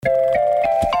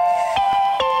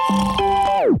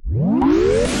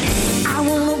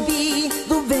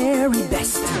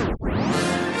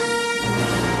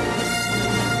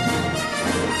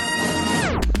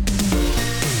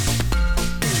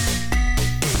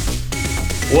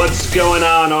What's going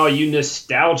on, all you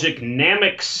nostalgic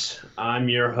namics? I'm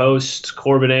your host,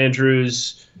 Corbin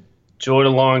Andrews. Joined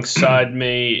alongside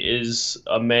me is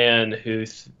a man who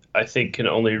I think can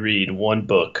only read one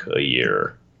book a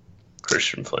year,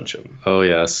 Christian Flincham. Oh,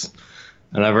 yes.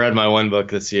 And I've read my one book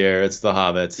this year. It's The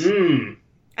Hobbit.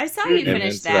 I saw you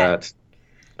finish that.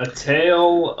 A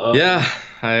Tale of... Yeah,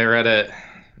 I read it.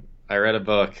 I read a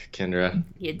book, Kendra.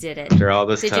 You did it. After all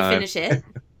this Did time. you finish it?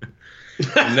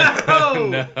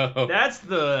 No. That's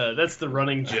the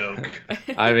running joke.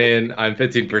 I mean, I'm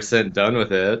 15% done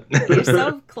with it. You're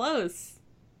so close.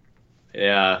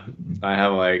 Yeah, I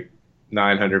have like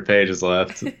 900 pages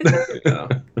left.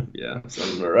 Yeah,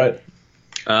 sounds about right.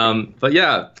 But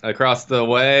yeah, across the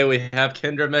way we have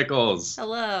Kendra Mickles.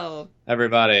 Hello.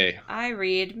 Everybody. I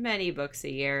read many books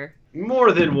a year.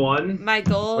 More than one. My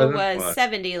goal More than was what?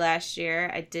 70 last year.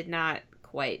 I did not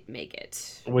quite make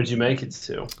it. What'd you make it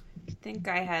to? I think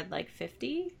I had like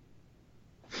 50.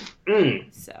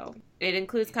 Mm. So it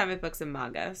includes comic books and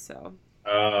manga. So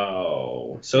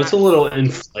Oh, so it's a little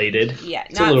inflated. yeah,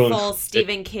 It's a not little full inflated.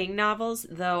 Stephen King novels,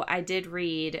 though I did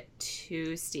read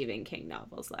 2 Stephen King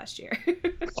novels last year.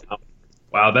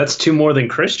 Wow, that's two more than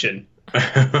Christian.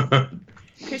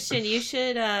 Christian, you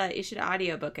should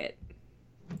audiobook it.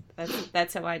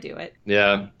 That's how I do it.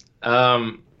 Yeah.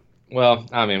 Well,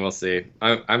 I mean, we'll see.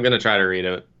 I'm gonna try to read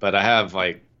it, but I have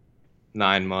like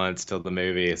 9 months till the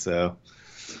movie, so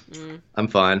I'm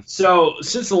fine. So,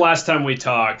 since the last time we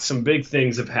talked, some big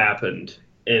things have happened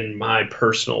in my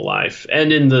personal life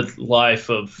and in the life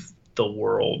of the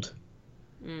world.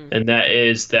 And that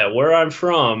is that where I'm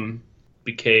from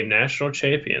became national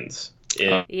champions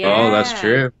in Oh, that's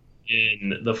true.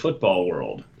 the football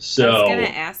world. I So, was gonna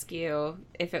ask you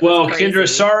if it well, was crazy. Kendra,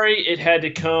 sorry it had to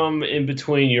come in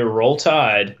between your Roll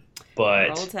Tide, but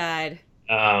Roll Tide.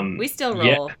 We still roll.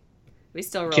 yeah. We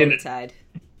still roll Can- the Tide.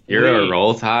 You're a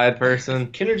Roll Tide person?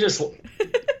 Kendra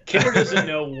doesn't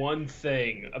know one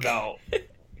thing about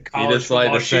college You just like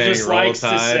football. to She say just Roll likes to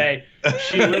Tide. say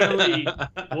she literally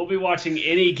will be watching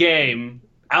any game.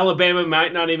 Alabama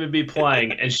might not even be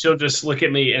playing, and she'll just look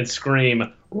at me and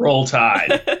scream, "Roll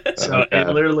Tide." So Okay. it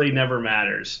literally never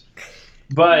matters.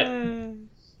 But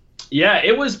yeah,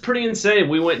 it was pretty insane.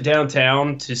 We went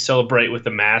downtown to celebrate with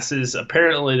the masses.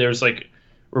 Apparently, there's like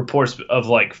reports of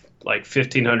like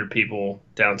 1,500 people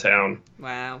downtown.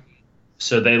 Wow.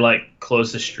 So they like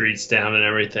closed the streets down and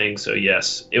everything. So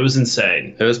yes, it was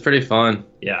insane. It was pretty fun.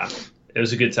 Yeah, it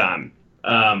was a good time.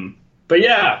 But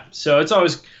yeah, so it's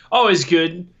always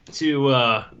good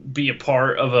to be a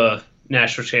part of a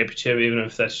national championship, even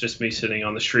if that's just me sitting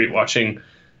on the street watching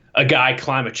a guy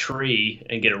climb a tree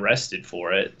and get arrested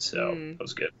for it. So that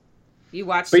was good. You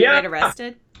watched But him yeah. get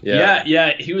arrested?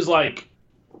 Yeah. He was like,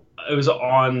 it was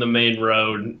on the main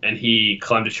road, and he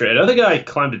climbed a tree. Another guy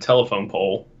climbed a telephone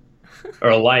pole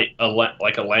or like a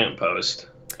lamp post.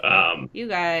 You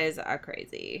guys are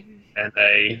crazy. And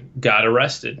they got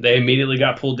arrested. They immediately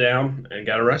got pulled down and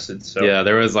got arrested. So Yeah,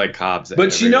 there was like cops.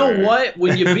 But you know everywhere. what?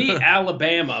 When you beat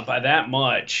Alabama by that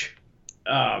much,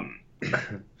 I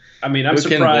mean, I'm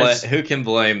surprised. Who can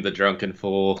blame the drunken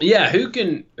fool? Yeah,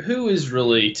 who is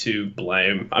really to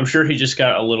blame? I'm sure he just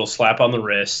got a little slap on the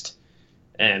wrist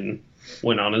and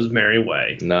went on his merry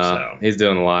way. No, So, he's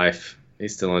doing life.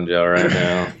 He's still in jail right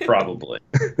now. probably.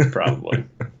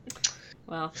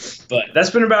 Well, But that's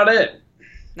been about it.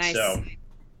 nice. So,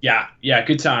 yeah,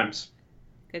 good times.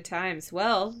 Good times.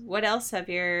 Well, what else have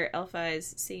your elf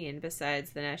eyes seen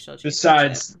besides the national championship?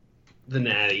 Besides the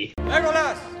Natty.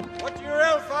 Legolas, what do your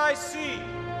elf eyes see?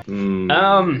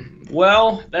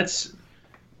 Well, that's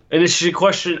an interesting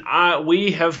question.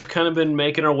 We have kind of been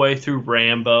making our way through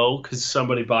Rambo because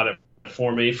somebody bought it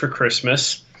for me for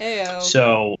Christmas. Heyo.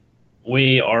 So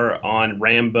we are on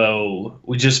Rambo.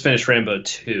 We just finished Rambo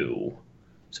 2.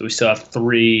 So we still have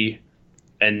 3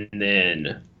 and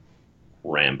then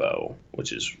Rambo,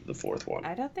 which is the 4th one.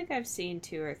 I don't think I've seen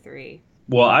 2 or 3.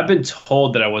 Well, I've been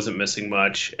told that I wasn't missing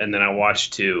much, and then I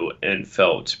watched 2 and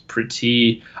felt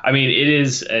pretty... I mean, it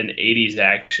is an 80s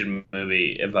action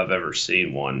movie if I've ever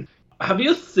seen one. Have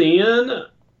you seen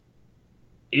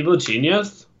Evil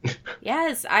Genius?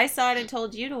 Yes, I saw it and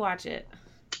told you to watch it.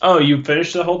 Oh, you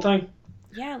finished the whole thing?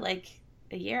 Yeah, like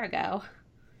a year ago.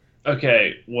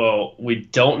 Okay, well, we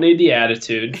don't need the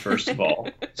attitude, first of all.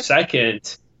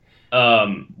 Second,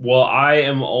 well, I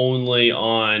am only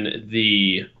on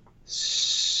the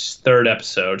 3rd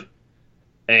episode,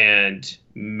 and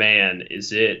man,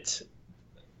 it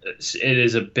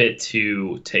is a bit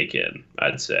to take in,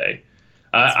 I'd say.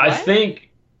 I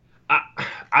think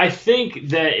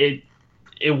that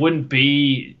it wouldn't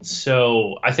be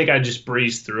so. I think I just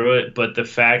breezed through it, but the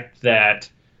fact that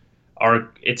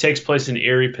it takes place in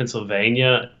Erie,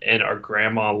 Pennsylvania, and our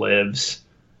grandma lives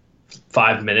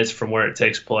 5 minutes from where it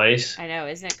takes place. I know,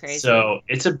 isn't it crazy? So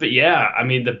it's a bit, yeah. I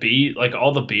mean,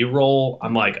 all the B-roll,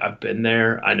 I'm like, I've been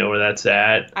there. I know where that's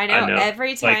at. I know.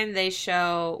 Every time they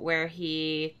show where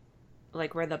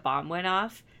where the bomb went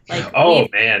off,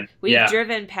 we've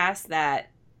driven past that,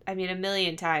 I mean, a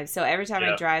million times. So every time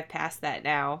I drive past that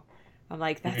now, I'm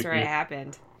like, that's where it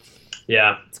happened.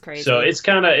 Yeah. It's crazy. So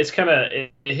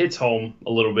it hits home a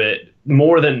little bit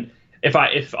more than if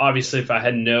I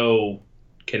had no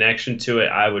connection to it,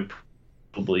 I would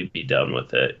probably be done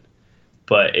with it.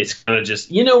 But it's kind of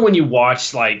just, when you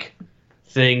watch like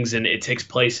things and it takes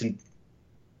place in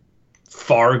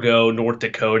Fargo, North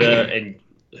Dakota, and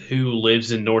who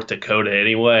lives in North Dakota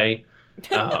anyway?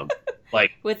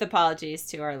 With apologies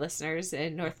to our listeners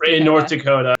in North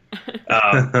Dakota.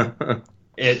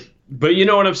 But you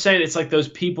know what I'm saying? It's like those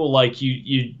people, like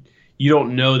you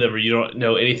don't know them or you don't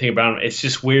know anything about them. It's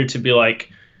just weird to be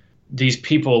like, these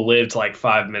people lived like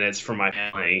 5 minutes from my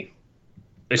family.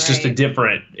 It's just it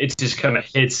just kind of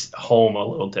hits home a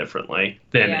little differently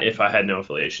than if I had no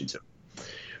affiliation to it.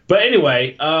 But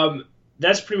anyway,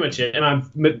 that's pretty much it. And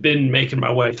I've been making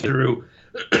my way through,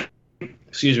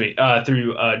 through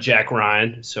Jack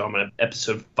Ryan. So I'm on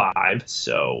episode 5.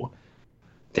 So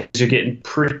things are getting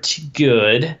pretty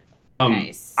good.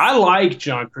 Nice. I like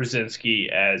John Krasinski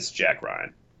as Jack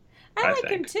Ryan. I like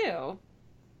him too.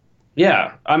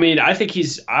 Yeah, I mean, I think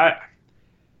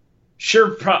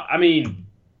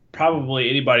probably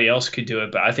anybody else could do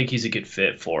it, but I think he's a good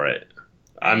fit for it.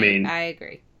 I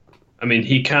agree. I mean,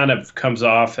 he kind of comes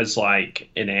off as like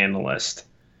an analyst,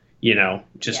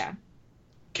 just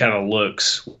kind of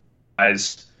looks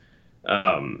as,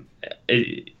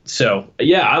 so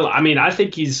yeah, I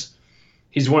think he's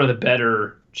one of the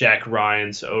better Jack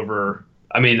Ryans over.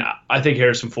 I mean, I think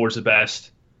Harrison Ford's the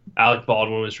best. Alec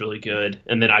Baldwin was really good,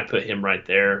 and then I'd put him right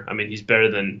there. I mean, he's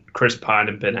better than Chris Pine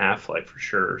and Ben Affleck for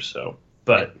sure. So,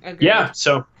 but Agreed. Yeah,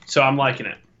 so I'm liking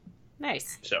it.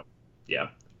 Nice. So, yeah,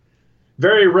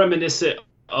 very reminiscent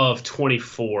of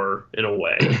 24 in a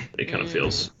way. It kind of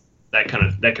feels that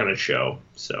kind of show.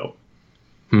 So,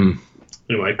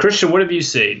 anyway, Christian, what have you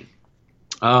seen?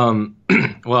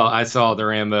 Well, I saw the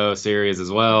Rambo series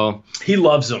as well. He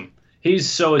loves them. He's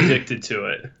so addicted to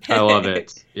it. I love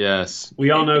it. Yes. We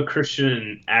all know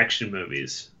Christian action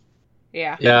movies.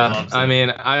 Yeah. Yeah. I mean,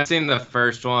 I've seen the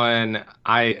first one.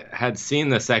 I had seen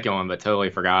the second one, but totally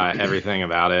forgot everything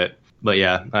about it. But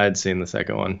yeah, I had seen the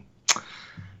second one.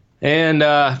 And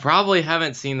probably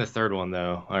haven't seen the third one,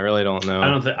 though. I really don't know.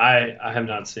 I have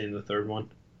not seen the third one.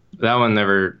 That one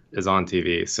never is on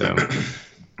TV, so.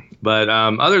 But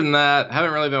other than that,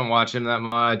 haven't really been watching that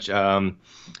much.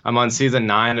 I'm on season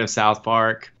 9 of South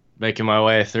Park, making my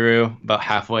way through, about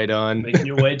halfway done. Making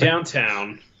your way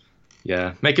downtown.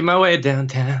 Yeah, making my way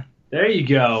downtown. There you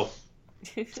go.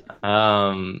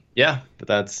 Yeah, but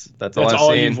that's all I've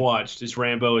seen. You've watched is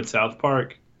Rambo and South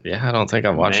Park. Yeah, I don't think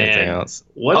I've watched anything else.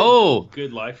 What a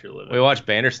good life you're living. We watched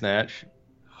Bandersnatch.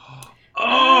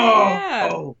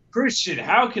 Oh, Christian,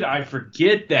 how could I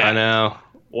forget that? I know.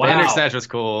 Wow. Bandersnatch was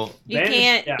cool. You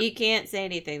can't say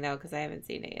anything though because I haven't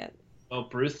seen it yet. Oh,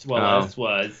 Bruce Willis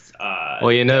was.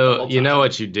 Well, you know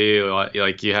what you do.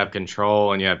 Like you have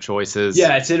control and you have choices.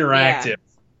 Yeah, it's interactive.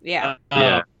 Yeah.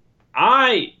 Yeah.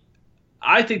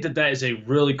 I think that is a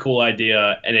really cool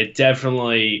idea, and it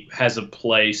definitely has a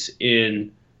place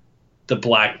in the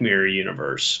Black Mirror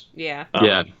universe. Yeah.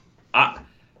 Yeah.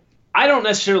 I don't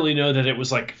necessarily know that it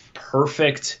was like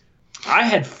perfect. I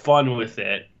had fun with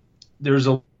it. There's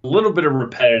a little bit of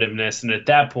repetitiveness, and at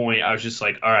that point, I was just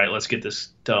like, all right, let's get this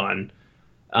done.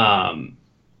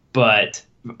 But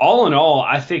all in all,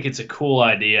 I think it's a cool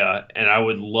idea, and I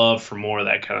would love for more of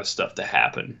that kind of stuff to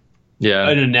happen. Yeah.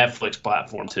 And a Netflix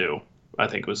platform, too. I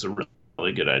think was a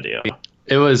really good idea.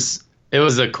 It was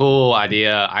a cool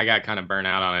idea. I got kind of burnt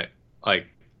out on it,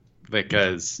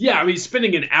 because yeah, I mean,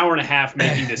 spending an hour and a half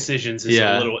making decisions is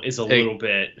a little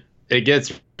bit. It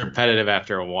gets repetitive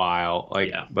after a while,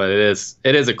 but it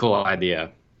is a cool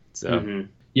idea. So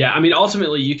yeah, I mean,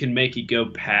 ultimately you can make it go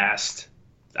past.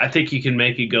 I think you can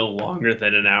make it go longer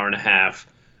than an hour and a half,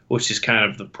 which is kind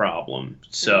of the problem.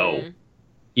 So,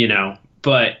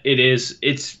 but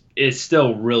it's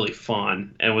still really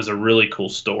fun and was a really cool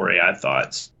story, I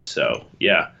thought. So,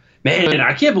 yeah. Man,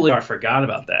 I can't believe I forgot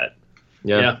about that.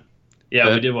 Yeah.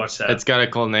 Yeah, we did watch that. It's got a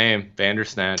cool name,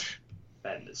 Bandersnatch.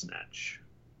 Bandersnatch.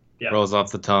 Yeah. Rolls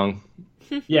off the tongue.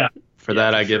 Yeah. For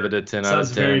that, I give it a 10 out of 10.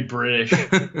 Sounds very British.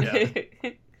 Yeah.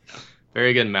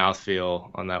 Very good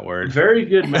mouthfeel on that word. Very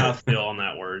good mouthfeel on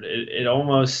that word. It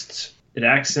almost it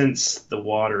accents the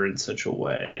water in such a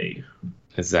way.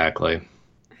 Exactly.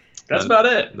 That's about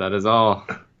it. That is all.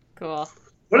 Cool.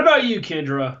 What about you,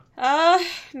 Kendra?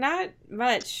 Not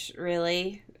much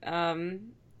really.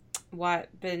 Been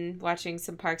watching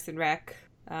some Parks and Rec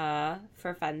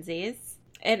for funsies.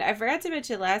 And I forgot to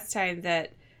mention last time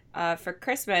that for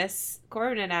Christmas,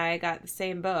 Corbin and I got the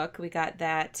same book. We got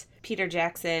that Peter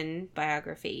Jackson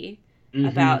biography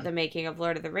about the making of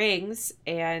Lord of the Rings.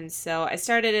 And so I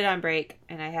started it on break,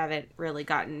 and I haven't really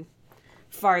gotten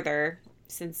farther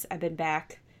since I've been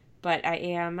back. But I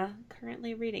am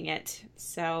currently reading it,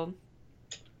 so...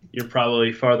 You're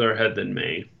probably farther ahead than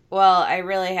me. Well, I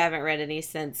really haven't read any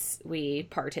since we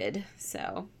parted,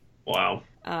 so... Wow.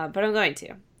 But I'm going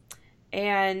to.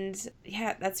 And,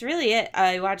 yeah, that's really it.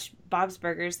 I watched Bob's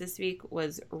Burgers this week.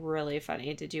 Was really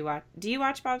funny. Do you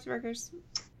watch Bob's Burgers?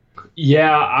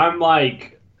 Yeah, I'm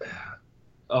like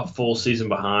a full season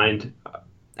behind.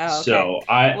 Oh, okay. So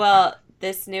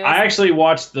this new... I actually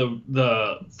watched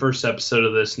the first episode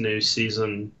of this new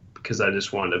season because I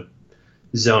just wanted to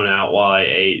zone out while I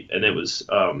ate, and it was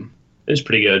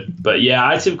pretty good. But yeah,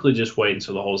 I typically just wait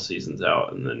until the whole season's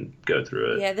out and then go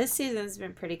through it. Yeah, this season's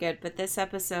been pretty good, but this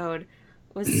episode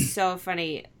was so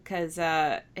funny because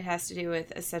it has to do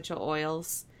with essential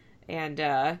oils, and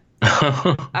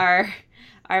our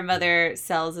mother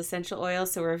sells essential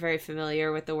oils, so we're very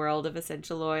familiar with the world of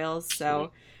essential oils. So.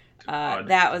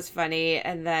 That was funny.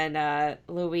 And then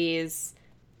Louise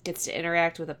gets to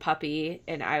interact with a puppy,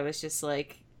 and I was just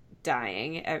like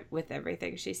dying with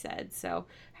everything she said. So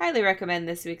highly recommend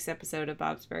this week's episode of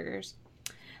Bob's Burgers.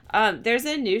 There's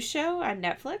a new show on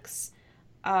Netflix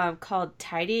called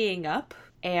Tidying Up,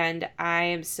 and I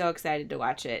am so excited to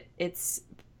watch it. It's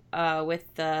with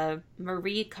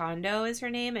Marie Kondo is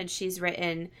her name, and she's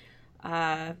written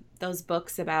those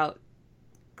books about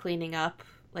cleaning up,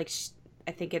 like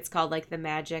I think it's called like The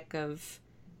Magic of,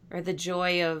 or The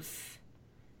Joy of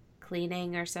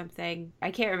Cleaning or something. I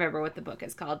can't remember what the book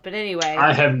is called, but anyway.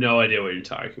 I have no idea what you're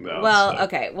talking about. Well, so.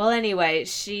 Okay. Well, anyway,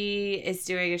 she is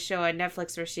doing a show on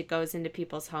Netflix where she goes into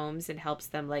people's homes and helps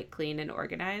them like clean and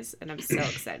organize, and I'm so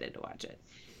excited to watch it.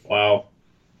 Wow.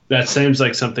 That seems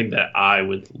like something that I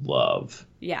would love.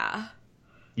 Yeah.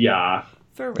 Yeah.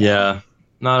 For real. Yeah.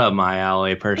 Not up my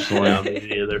alley, personally. No, me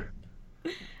neither.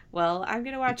 Well, I'm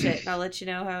going to watch it, and I'll let you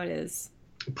know how it is.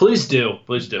 Please do.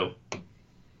 Please do.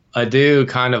 I do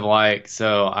kind of like,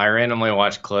 so I randomly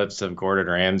watch clips of Gordon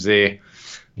Ramsay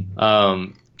now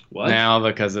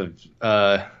because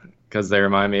they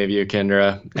remind me of you,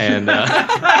 Kendra. And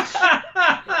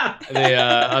the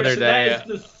other day, that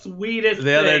is the sweetest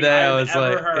the other day I've I was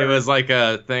like, heard. It was like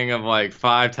a thing of like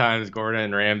 5 times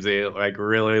Gordon Ramsay like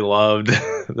really loved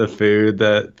the food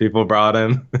that people brought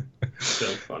him. So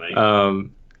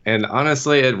funny. And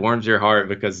honestly, it warms your heart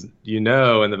because you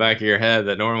know in the back of your head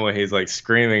that normally he's like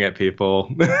screaming at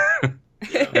people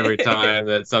every time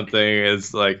that something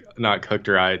is like not cooked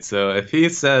right. So if he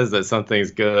says that something's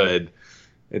good,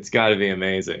 it's got to be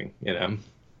amazing, you know.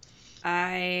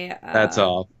 That's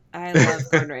all. I love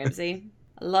Gordon Ramsay.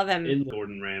 I love him. In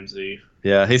Gordon Ramsay.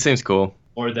 Yeah, he seems cool.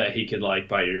 Or that he could like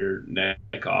bite your neck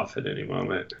off at any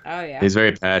moment. Oh yeah. He's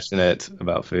very passionate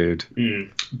about food.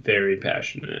 Very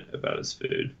passionate about his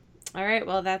food. All right,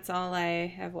 well that's all I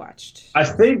have watched. I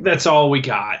think that's all we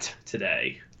got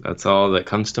today. That's all that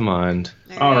comes to mind.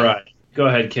 All right. Go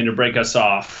ahead, Kinder, break us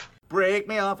off. Break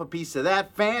me off a piece of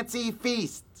that fancy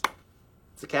feast.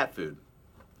 It's a cat food.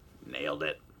 Nailed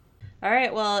it. All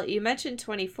right, well, you mentioned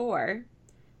 24,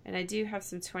 and I do have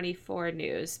some 24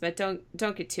 news, but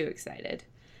don't get too excited.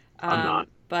 I'm not.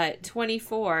 But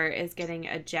 24 is getting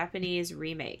a Japanese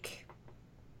remake.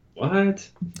 What?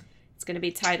 It's going to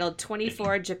be titled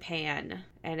 24 Japan,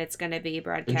 and it's going to be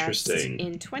broadcast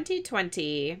in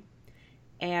 2020.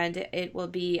 And it will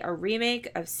be a remake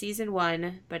of season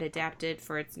 1, but adapted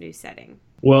for its new setting.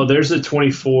 Well, there's a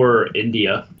 24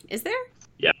 India. Is there?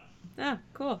 Yeah. Oh,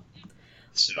 cool.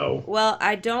 So. Well,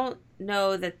 I don't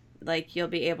know that like you'll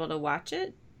be able to watch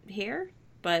it here,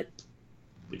 but.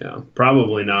 Yeah,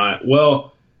 probably not.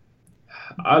 Well,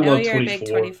 I love 24. You're a big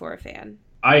 24 fan.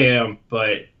 I am,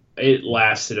 but it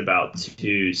lasted about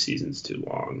 2 seasons too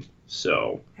long.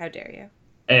 So. How dare you?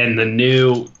 And the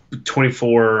new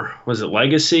 24, was it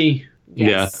Legacy?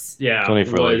 Yes. Yeah.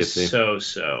 24 Legacy.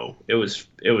 So. It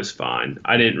was fine.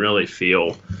 I didn't really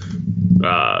feel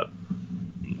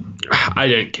I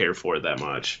didn't care for it that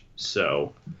much.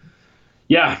 So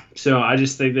yeah. So I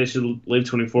just think they should leave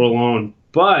 24 alone.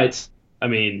 But I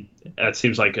mean, that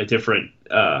seems like a different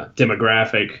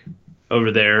demographic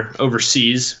over there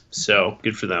overseas. So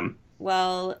good for them.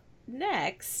 Well,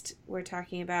 next, we're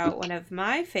talking about one of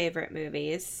my favorite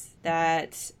movies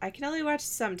that I can only watch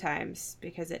sometimes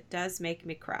because it does make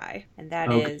me cry, and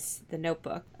that is The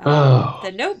Notebook.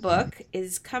 The Notebook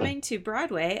is coming to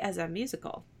Broadway as a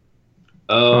musical.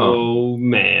 Oh,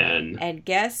 man. And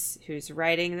guess who's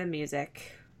writing the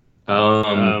music?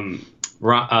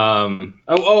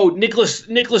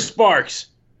 Nicholas Sparks.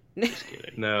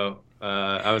 No.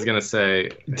 I was gonna say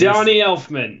Donnie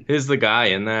Elfman. Who's the guy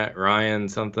in that? Ryan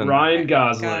something. Ryan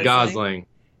Gosling. Gosling.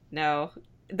 No,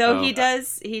 though he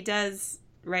does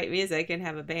write music and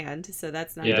have a band, so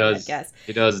that's not a bad guess.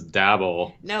 He does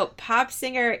dabble. No, pop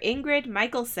singer Ingrid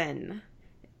Michaelson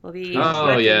will be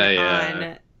working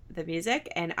on the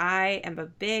music, and I am a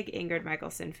big Ingrid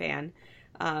Michaelson fan.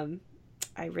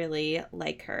 I really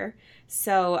like her.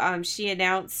 So she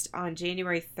announced on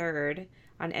January 3rd.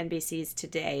 On NBC's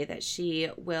Today that she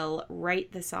will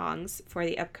write the songs for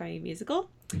the upcoming musical.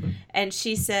 And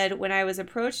she said, when I was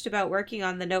approached about working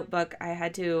on The Notebook, I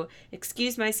had to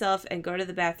excuse myself and go to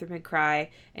the bathroom and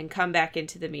cry and come back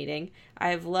into the meeting. I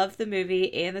have loved the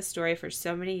movie and the story for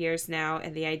so many years now,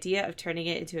 and the idea of turning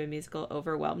it into a musical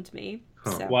overwhelmed me.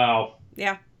 Huh. So, wow.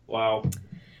 Yeah. Wow.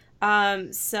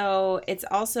 So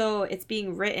it's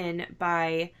being written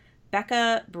by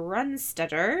Becca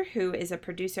Brunstetter, who is a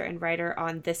producer and writer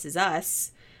on This Is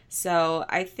Us. So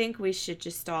I think we should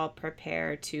just all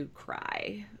prepare to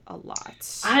cry a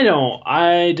lot.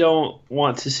 I don't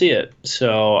want to see it,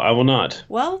 so I will not.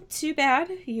 Well, too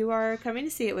bad. You are coming to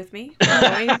see it with me.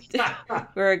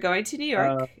 We're going to New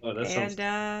York,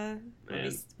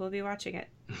 and we'll be watching it.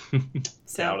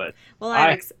 So, doubt it. Well,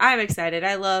 I'm excited.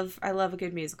 I love a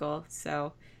good musical.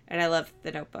 So, and I love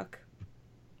The Notebook.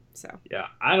 So yeah,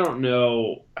 I don't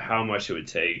know how much it would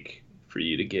take for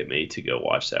you to get me to go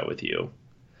watch that with you.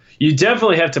 You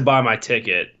definitely have to buy my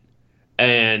ticket,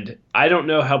 and I don't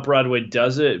know how Broadway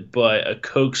does it, but a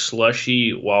Coke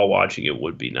slushie while watching it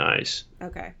would be nice.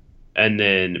 Okay. And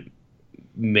then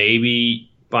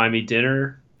maybe buy me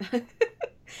dinner. All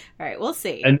right, we'll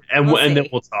see. And then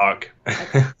we'll talk.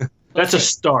 Okay. That's a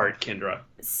start, Kendra.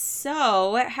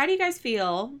 So, how do you guys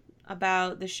feel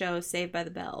about the show Saved by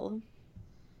the Bell?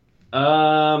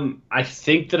 I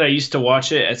think that I used to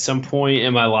watch it at some point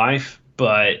in my life,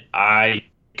 but I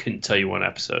couldn't tell you one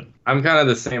episode. I'm kind of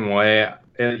the same way.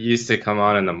 It used to come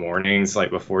on in the mornings, like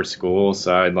before school,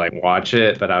 so I'd like watch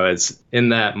it, but I was in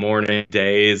that morning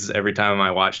days every time I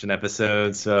watched an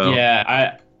episode. So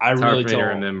yeah, I really don't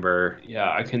remember. Yeah,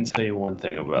 I couldn't tell you one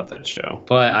thing about that show.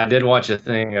 But I did watch a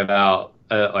thing about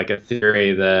like a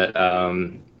theory that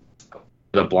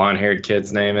the blonde-haired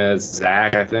kid's name is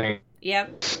Zach, I think.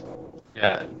 Yep.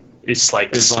 Yeah, it's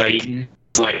like Satan.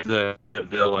 It's like the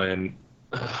villain,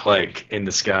 like in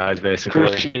disguise,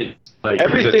 basically. Like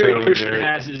every theory Christian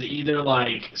has is either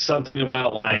like something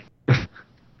about like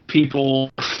people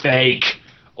fake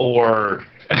or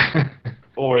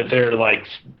they're like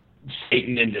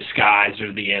Satan in disguise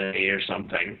or the enemy or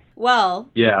something. Well,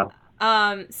 yeah.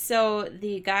 So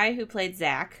the guy who played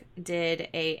Zach did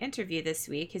a interview this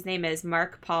week. His name is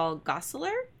Mark Paul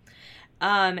Gosselaar.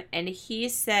 And he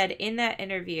said in that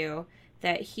interview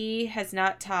that he has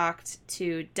not talked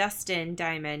to Dustin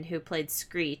Diamond, who played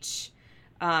Screech,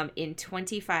 in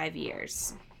 25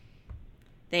 years.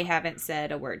 They haven't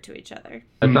said a word to each other.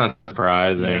 That's not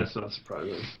surprising. Yeah, that's not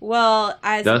surprising. Well,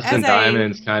 Dustin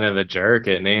Diamond's kind of a jerk,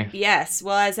 isn't he? Yes.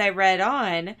 Well, as I read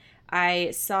on,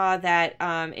 I saw that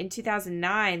in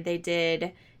 2009 they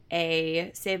did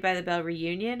a Saved by the Bell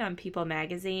reunion on People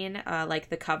magazine, like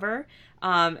the cover.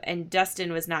 And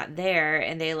Dustin was not there,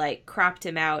 and they like cropped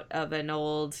him out of an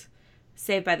old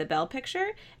Saved by the Bell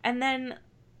picture. And then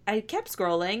I kept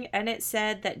scrolling, and it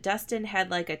said that Dustin had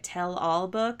like a tell-all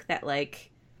book that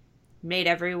like made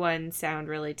everyone sound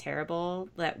really terrible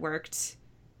that worked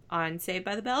on Saved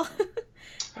by the Bell.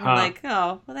 I'm like,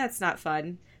 oh, well, that's not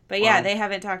fun. But yeah, they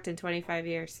haven't talked in 25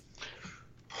 years.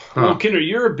 Well, Kendra,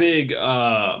 you're a big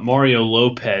Mario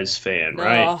Lopez fan,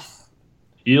 right? Oh.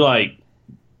 You like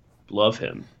love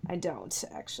him. I don't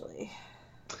actually.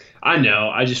 I know.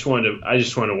 I just want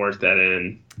to work that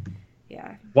in.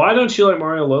 Yeah. Why don't you like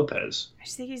Mario Lopez? I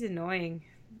just think he's annoying.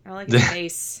 I don't like his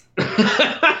face.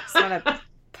 I just want to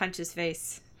punch his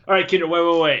face. All right,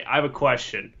 Kendra, wait. I have a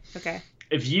question. Okay.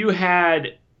 If you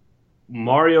had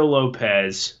Mario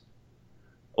Lopez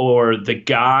or the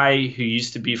guy who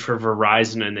used to be for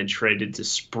Verizon and then traded to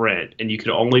Sprint, and you could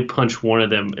only punch one of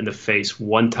them in the face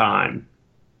one time.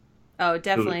 Oh,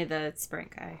 definitely the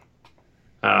Sprint guy.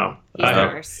 Oh, he's the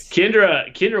worst.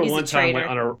 Kendra one time went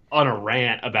on a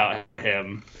rant about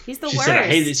him. He's the worst. She said, "I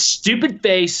hate his stupid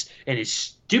face and his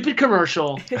stupid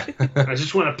commercial. I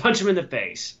just want to punch him in the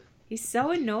face." He's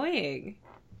so annoying.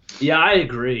 Yeah, I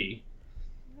agree.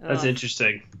 That's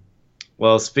interesting.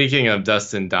 Well, speaking of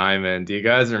Dustin Diamond, do you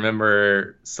guys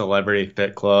remember Celebrity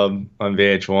Fit Club on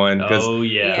VH1? Oh,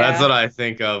 yeah. That's what I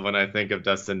think of when I think of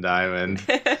Dustin Diamond.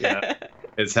 Yeah.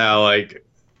 It's how, like,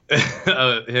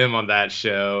 him on that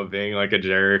show being, like, a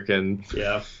jerk and...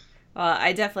 Yeah. Well,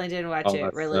 I definitely didn't watch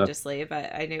it religiously,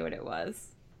 but I knew what it was.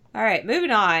 All right,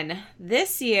 moving on.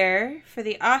 This year, for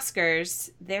the Oscars,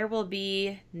 there will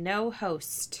be no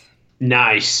host.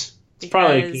 Nice. It's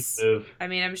probably a good move. I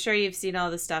mean, I'm sure you've seen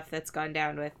all the stuff that's gone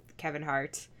down with Kevin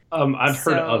Hart. I've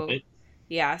heard of it.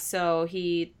 Yeah, so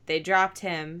they dropped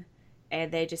him,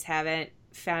 and they just haven't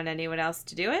found anyone else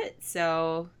to do it.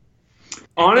 So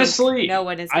honestly, no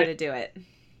one is going to do it.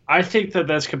 I think that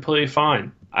that's completely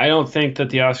fine. I don't think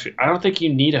that I don't think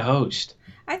you need a host.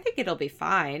 I think it'll be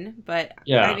fine, but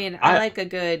yeah, I mean, I like a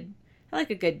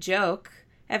good joke.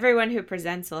 Everyone who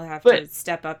presents will have to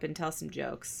step up and tell some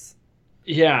jokes.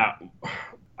 Yeah,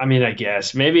 I mean, I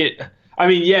guess maybe.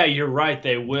 Yeah, you're right.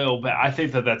 They will, but I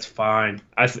think that that's fine.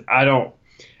 I don't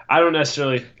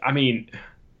necessarily. I mean,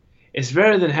 it's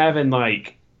better than having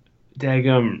like,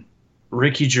 daggum,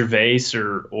 Ricky Gervais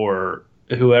or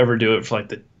whoever do it for like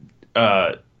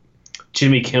the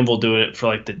Jimmy Kimmel doing it for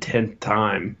like the 10th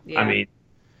time. Yeah. I mean,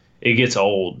 it gets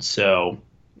old. So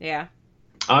yeah,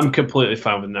 I'm completely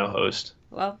fine with no host.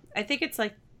 Well, I think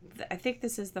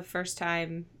this is the first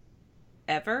time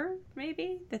ever,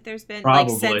 maybe, that there's been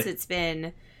probably. Like since it's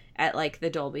been at like the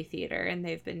Dolby Theater and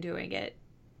they've been doing it,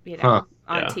 on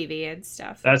TV and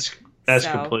stuff. That's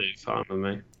completely fine with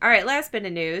me. All right, last bit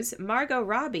of news. Margot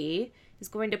Robbie is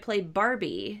going to play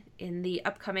Barbie in the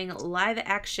upcoming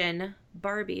live-action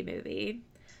Barbie movie.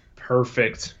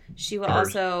 Perfect. She will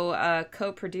also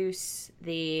co-produce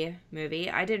the movie.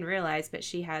 I didn't realize, but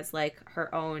she has like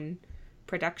her own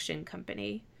production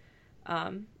company.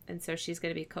 And so she's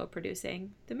going to be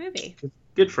co-producing the movie.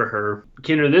 Good for her.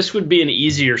 Kendra, this would be an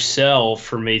easier sell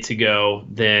for me to go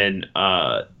than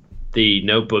the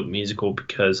Notebook musical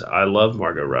because I love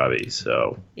Margot Robbie.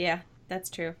 So yeah, that's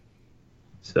true.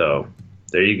 So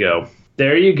there you go.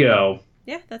 There you go.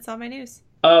 Yeah, that's all my news.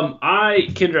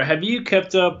 Kendra, have you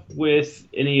kept up with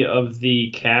any of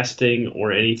the casting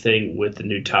or anything with the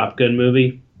new Top Gun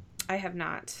movie? I have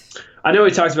not. I know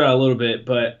we talked about it a little bit,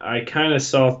 but I kind of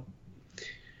saw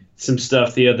some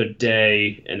stuff the other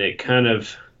day, and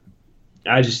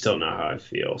I just don't know how I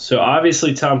feel. So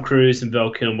obviously Tom Cruise and Val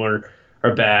Kilmer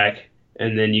are back,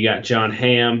 and then you got Jon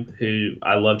Hamm, who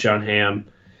I love Jon Hamm,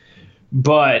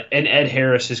 and Ed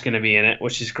Harris is going to be in it,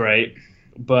 which is great.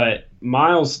 But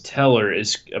Miles Teller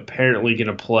is apparently going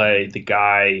to play the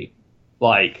guy,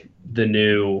 like the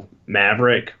new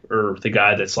Maverick, or the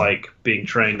guy that's like being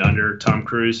trained under Tom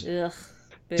Cruise. Ugh.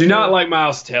 Do not like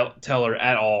Miles Teller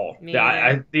at all.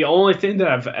 The only thing that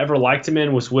I've ever liked him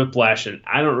in was Whiplash, and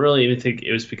I don't really even think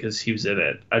it was because he was in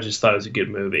it. I just thought it was a good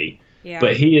movie. Yeah.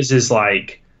 But he is as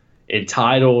like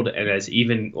entitled and as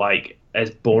even like as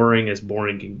boring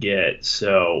can get.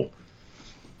 So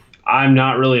I'm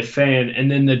not really a fan.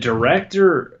 And then the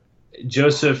director,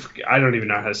 Joseph, I don't even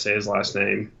know how to say his last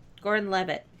name.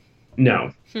 Gordon-Levitt.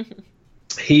 No.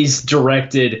 He's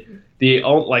directed the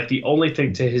only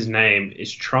thing to his name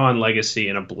is Tron Legacy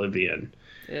and Oblivion.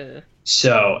 Ugh.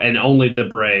 So, and Only the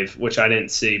Brave, which I didn't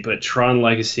see, but Tron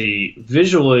Legacy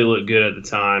visually looked good at the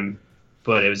time,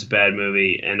 but it was a bad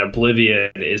movie. And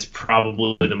Oblivion is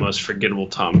probably the most forgettable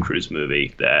Tom Cruise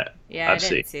movie that I've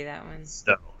seen. I didn't see that one.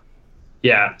 So,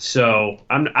 yeah, so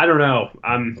I don't know.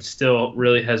 I'm still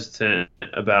really hesitant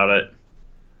about it.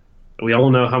 We all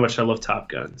know how much I love Top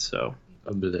Gun, so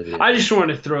I just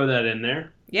wanted to throw that in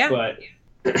there. Yeah. But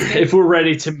if we're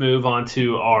ready to move on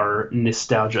to our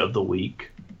nostalgia of the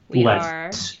week,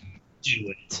 let's do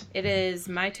it. It is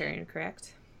my turn,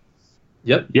 correct?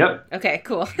 Yep. Okay,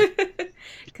 cool.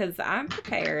 Because I'm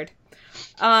prepared.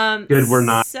 Good, we're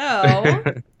not. So,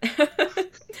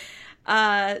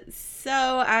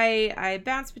 I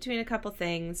bounced between a couple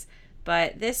things,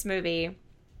 but this movie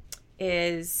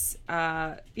is,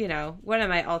 one of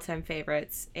my all-time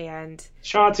favorites, and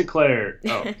Chanticleer.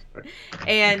 Oh,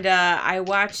 and I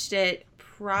watched it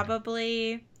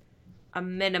probably a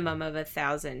minimum of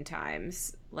 1,000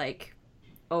 times, like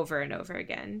over and over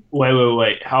again.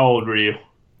 Wait. How old were you?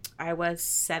 I was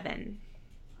 7.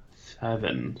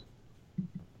 7.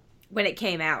 When it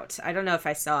came out. I don't know if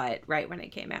I saw it right when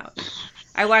it came out.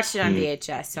 I watched it on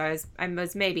VHS, so I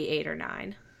was maybe 8 or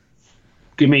 9.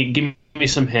 Give me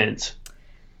some hints.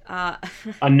 I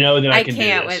know that I can do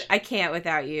this. I can't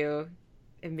without you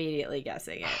immediately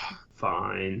guessing it.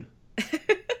 Fine.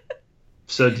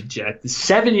 So dejected.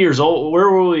 7 years old. Where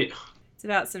were we? It's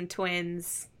about some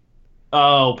twins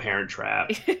Oh, Parent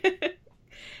Trap.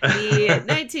 The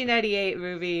 1998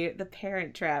 movie, The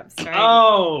Parent Trap,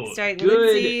 starring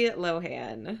Lindsay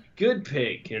Lohan. Good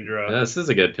pick, Kendra. Yeah, this is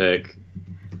a good pick.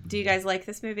 Do you guys like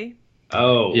this movie?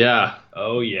 Oh. Yeah.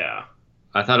 Oh, yeah.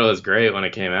 I thought it was great when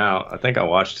it came out. I think I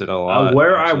watched it a lot.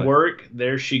 Where actually. I work,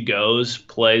 There She Goes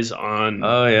plays on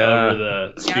over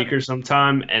the speaker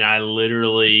sometime, and I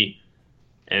literally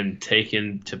am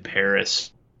taken to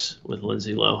Paris with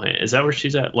Lindsay Lohan. Is that where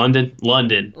she's at? London.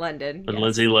 With yes.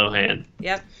 Lindsay Lohan.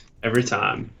 Yep. Every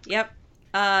time. Yep.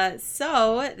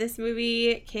 So this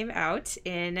movie came out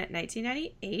in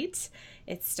 1998.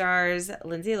 It stars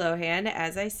Lindsay Lohan,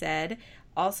 as I said.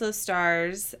 Also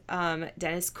stars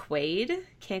Dennis Quaid.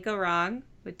 Can't go wrong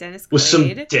with Dennis Quaid. With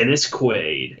some Dennis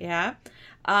Quaid. Yeah.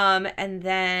 And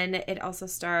then it also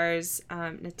stars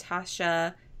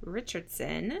Natasha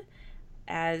Richardson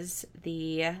as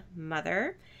the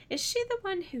mother. Is she the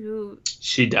one who...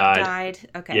 She died.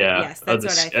 Okay, yeah. Yes, that's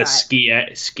what I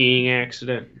thought. A skiing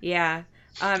accident. Yeah.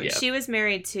 She was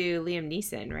married to Liam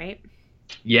Neeson, right?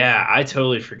 Yeah, I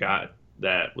totally forgot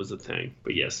that was a thing.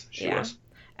 But yes, she was.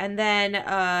 And then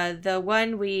the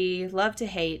one we love to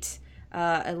hate,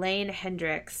 Elaine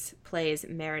Hendricks plays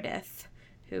Meredith,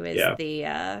 who is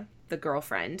the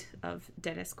girlfriend of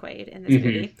Dennis Quaid in this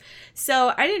movie.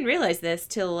 So I didn't realize this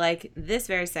till like this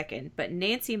very second, but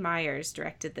Nancy Meyers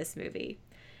directed this movie.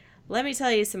 Let me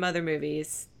tell you some other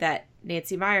movies that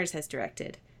Nancy Meyers has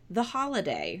directed. The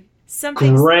Holiday.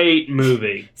 Great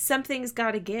movie. Something's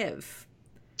Gotta Give.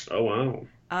 Oh,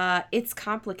 wow. It's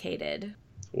Complicated.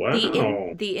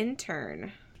 Wow. The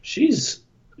Intern. She's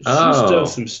done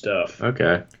some stuff.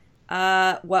 Okay.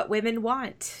 What Women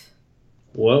Want.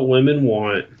 What Women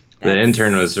Want. The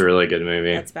Intern was a really good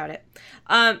movie. That's about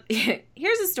it.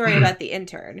 Here's a story about The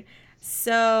Intern.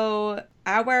 So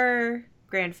our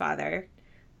grandfather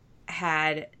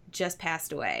had just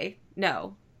passed away.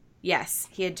 No. Yes,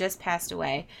 he had just passed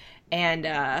away.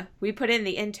 And we put in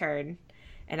The Intern,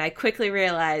 and I quickly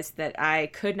realized that I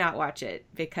could not watch it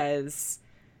because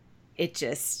it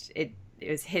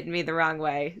was hitting me the wrong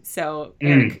way. So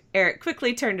Eric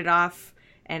quickly turned it off,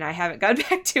 and I haven't gone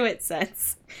back to it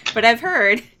since. But I've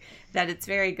heard that it's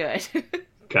very good.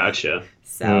 Gotcha.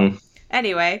 So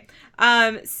anyway,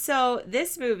 so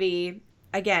this movie,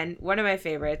 again, one of my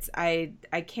favorites. I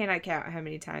cannot count how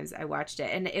many times I watched it,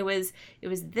 and it was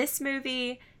this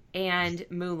movie and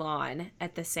Mulan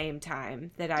at the same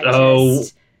time that I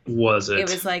just. Was it? It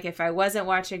was like if I wasn't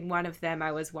watching one of them,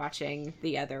 I was watching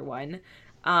the other one.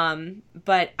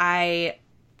 But I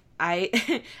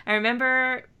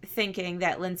remember thinking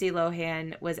that Lindsay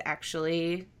Lohan was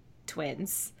actually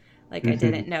twins. Like I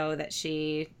didn't know that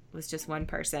she was just one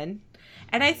person.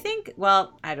 And I think,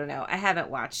 well, I don't know. I haven't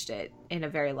watched it in a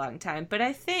very long time, but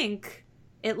I think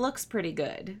it looks pretty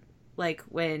good. Like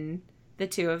when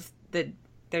there's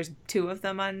two of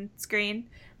them on screen.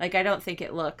 Like I don't think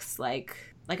it looks like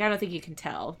I don't think you can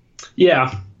tell.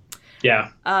 Yeah. Yeah.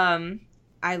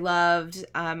 I loved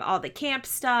all the camp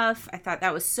stuff. I thought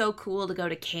that was so cool to go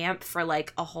to camp for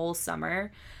like a whole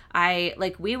summer.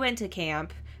 We went to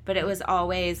camp, but it was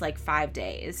always like 5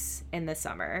 days in the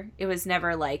summer. It was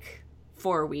never like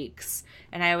 4 weeks.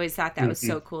 And I always thought that was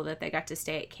so cool that they got to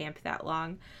stay at camp that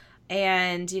long.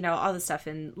 And, all the stuff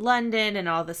in London and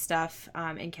all the stuff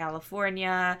in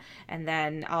California and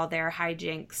then all their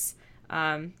hijinks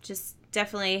just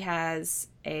definitely has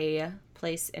a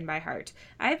place in my heart.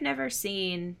 I've never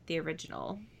seen the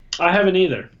original. I haven't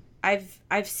either. I've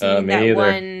seen that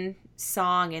one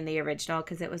song in the original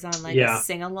because it was on a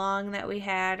sing-along that we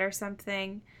had or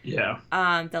something. Yeah.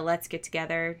 The Let's Get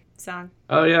Together song.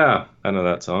 Oh, yeah. I know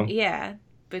that song. Yeah.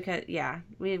 Because,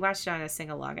 we watched it on a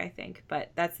sing-along, I think.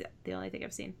 But that's the only thing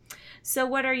I've seen. So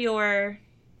what are your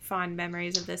fond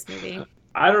memories of this movie?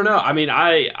 I don't know. I mean,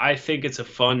 I think it's a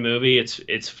fun movie.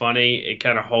 It's funny. It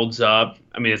kind of holds up.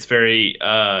 I mean, it's very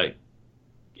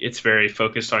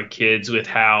focused on kids with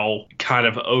how kind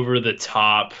of over the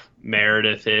top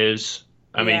Meredith is.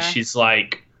 I mean, she's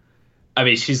like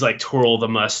twirl the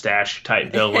mustache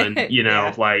type villain,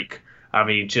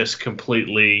 just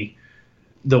completely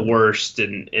the worst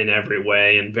in every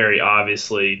way and very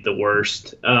obviously the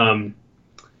worst.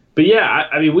 But yeah,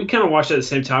 I mean, we kind of watched it at the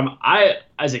same time.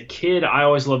 As a kid, I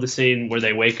always loved the scene where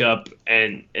they wake up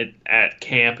and at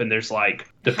camp and there's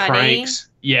like the pranks.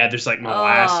 Yeah, there's like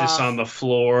molasses on the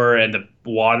floor and the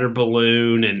water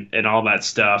balloon and all that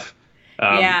stuff.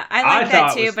 I like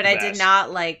that too, but I did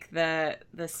not like the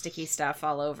sticky stuff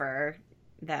all over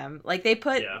them. Like they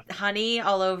put honey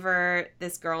all over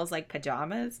this girl's like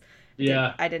pajamas.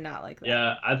 Yeah. I did not like that.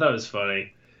 Yeah, I thought it was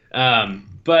funny.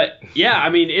 But yeah, I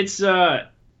mean, it's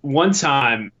one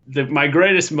time, my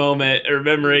greatest moment or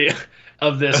memory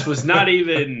of this was not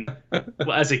even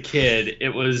as a kid. It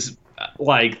was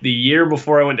like the year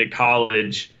before I went to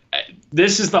college.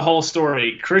 This is the whole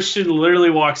story. Christian literally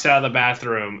walks out of the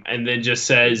bathroom and then just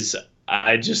says,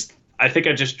 I think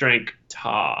I just drank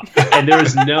tar. And there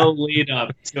was no lead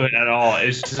up to it at all. It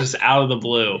was just out of the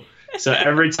blue. So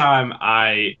every time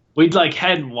we'd like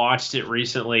hadn't watched it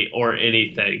recently or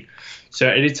anything. So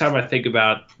anytime I think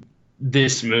about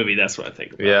this movie, that's what I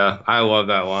think about. Yeah, I love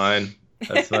that line.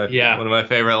 That's one of my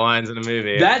favorite lines in a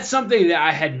movie. That's something that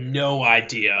I had no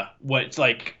idea what,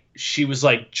 like, she was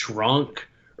like drunk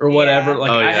or whatever.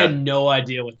 Like, I had no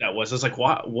idea what that was. I was like,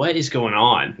 what is going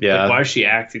on? Yeah. Like, why is she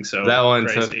acting so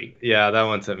crazy? That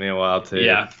one took me a while too.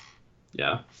 Yeah.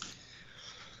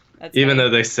 That's Even though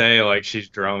they say like she's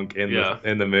drunk in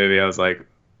the movie, I was like,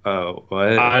 oh,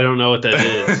 what? I don't know what that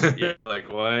is.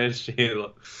 Like, why is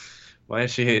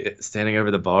she standing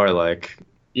over the bar like,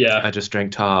 I just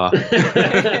drank tar.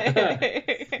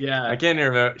 Yeah. I can't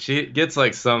remember. She gets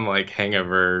like some like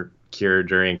hangover cure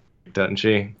drink, doesn't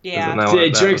she? Yeah.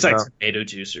 It drinks like tomato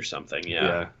juice or something.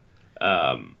 Yeah.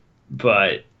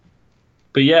 But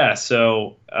yeah,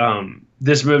 so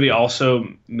this movie also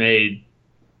made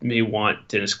me want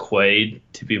Dennis Quaid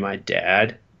to be my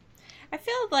dad. I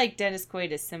feel like Dennis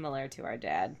Quaid is similar to our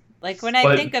dad. Like when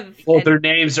I think of their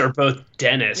names are both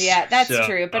Dennis. Yeah, that's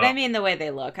true. But I mean the way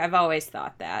they look. I've always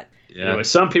thought that. Yeah. Anyway,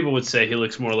 some people would say he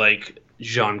looks more like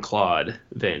Jean-Claude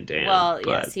Van Damme. Well,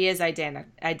 yes, he is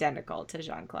identical to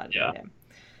Jean-Claude Van Damme.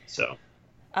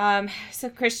 So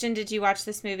Christian, did you watch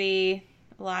this movie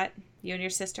a lot? You and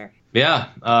your sister? Yeah.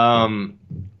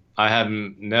 I have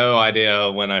no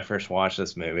idea when I first watched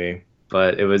this movie,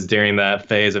 but it was during that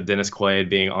phase of Dennis Quaid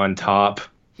being on top.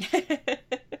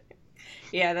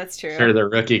 Yeah, that's true. Sure, The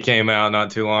Rookie came out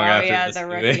not too long after this The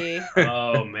Rookie.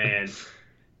 Oh man,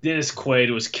 Dennis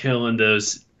Quaid was killing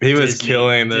those. He was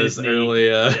killing those Disney. early.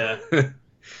 Yeah.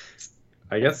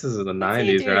 I guess this is the What's 90s,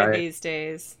 he doing right? These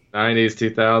days.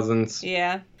 90s, 2000s.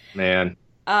 Yeah. Man.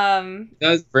 It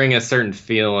does bring a certain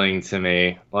feeling to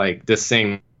me, like just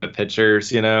seeing the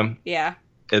pictures, you know? Yeah.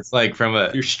 It's like from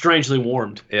You're strangely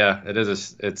warmed. Yeah, it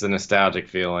is. It's a nostalgic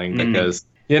feeling because,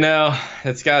 you know,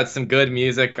 it's got some good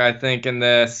music, I think, in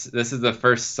this. This is the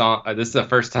first song. This is the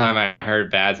first time I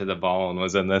heard Bad to the Bone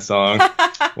was in this song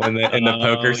in the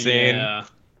poker scene. Yeah.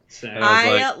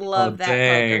 I love that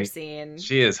poker scene.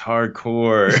 She is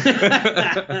hardcore.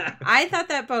 I thought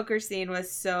that poker scene was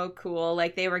so cool.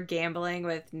 Like they were gambling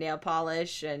with nail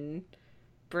polish and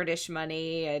British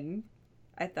money, and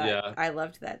I thought I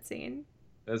loved that scene.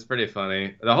 That's pretty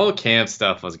funny. The whole camp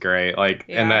stuff was great. Like,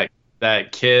 and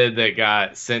that kid that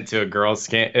got sent to a girls'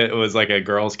 camp. It was like a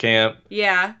girls' camp.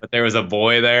 Yeah. But there was a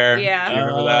boy there. Yeah. Do you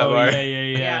remember that part?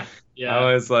 Yeah.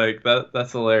 I was like,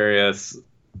 that's hilarious.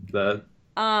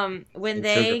 When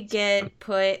they get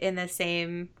put in the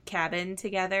same cabin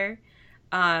together,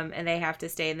 and they have to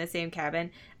stay in the same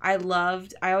cabin, I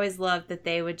always loved that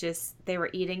they were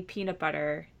eating peanut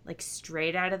butter like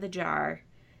straight out of the jar,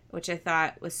 which I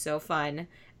thought was so fun.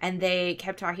 And they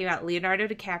kept talking about Leonardo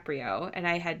DiCaprio, and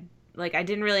I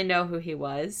didn't really know who he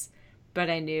was, but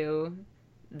I knew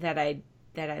that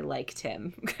I liked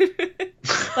him.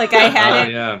 Like I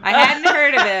hadn't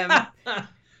heard of him.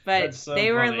 But so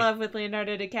they were in love with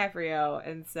Leonardo DiCaprio,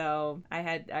 and so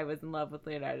I was in love with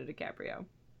Leonardo DiCaprio.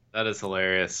 That is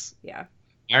hilarious. Yeah.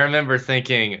 I remember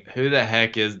thinking, who the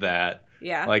heck is that?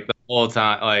 Yeah. Like the whole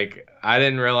time, like I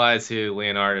didn't realize who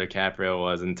Leonardo DiCaprio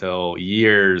was until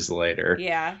years later.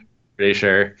 Yeah. Pretty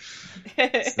sure.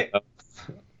 So,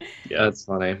 yeah, that's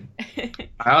funny.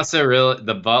 I also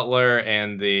the butler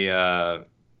and the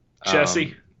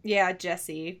Jesse. Yeah,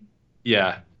 Jesse.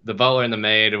 Yeah. The butler and the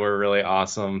maid were really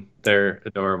awesome. They're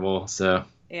adorable. So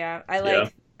yeah, I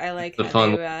like the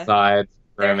fun side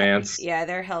romance.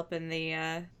 They're helping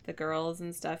the girls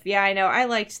and stuff. Yeah, I know. I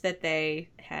liked that they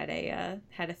had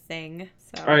a thing.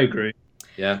 So I agree.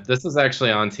 Yeah, this was actually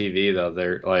on TV though.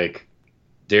 They're like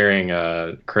during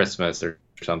Christmas or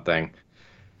something,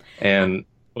 and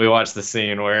we watched the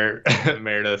scene where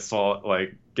Meredith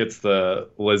gets the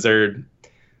lizard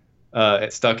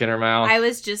stuck in her mouth. I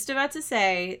was just about to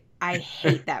say, I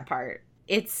hate that part.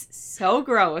 It's so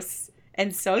gross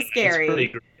and so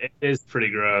scary. It is pretty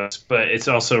gross, but it's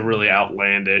also really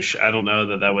outlandish. I don't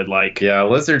know that would like... Yeah,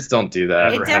 lizards don't do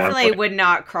that. It definitely would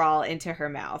not crawl into her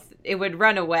mouth. It would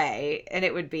run away, and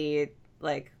it would be,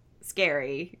 like,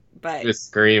 scary, but... Just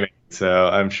screaming, so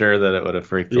I'm sure that it would have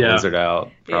freaked the lizard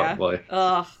out, probably. Yeah.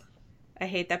 Ugh. I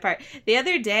hate that part. The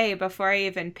other day, before I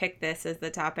even picked this as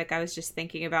the topic, I was just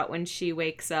thinking about when she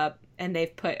wakes up and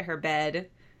they've put her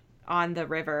bed on the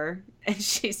river, and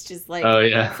she's just like,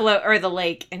 or the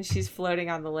lake, and she's floating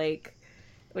on the lake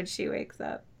when she wakes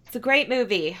up. It's a great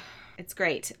movie. It's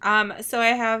great. So I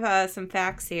have some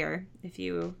facts here, if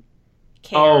you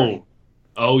care.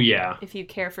 Oh yeah. If you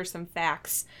care for some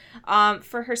facts.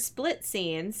 For her split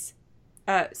screen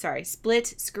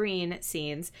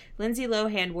scenes, Lindsay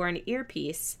Lohan wore an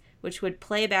earpiece which would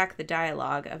play back the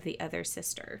dialogue of the other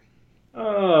sister.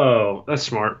 Oh, that's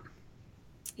smart.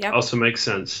 Yep. Also makes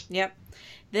sense. Yep.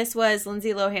 This was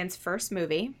Lindsay Lohan's first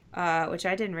movie, which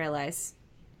I didn't realize.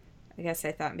 I guess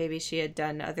I thought maybe she had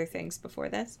done other things before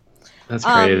this. That's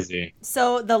crazy.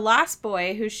 So the lost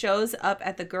boy who shows up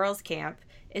at the girls' camp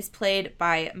is played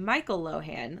by Michael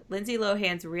Lohan, Lindsay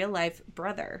Lohan's real-life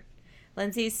brother.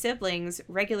 Lindsay's siblings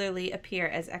regularly appear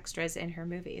as extras in her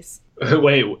movies.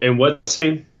 Wait, and what's his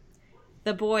name?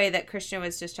 The boy that Christian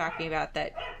was just talking about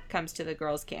that comes to the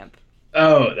girls' camp.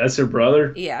 Oh, that's her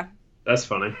brother? Yeah. That's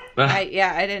funny. I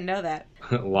didn't know that.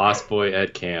 Lost boy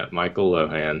at camp, Michael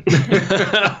Lohan.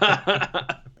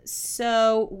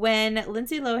 So when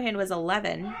Lindsay Lohan was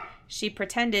 11, she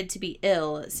pretended to be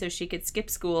ill so she could skip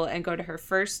school and go to her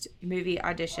first movie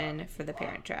audition for The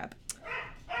Parent Trap.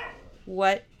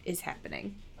 What is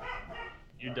happening?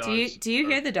 Do you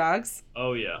hear the dogs?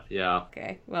 Oh yeah. Yeah.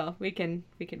 Okay. Well, we can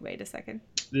wait a second.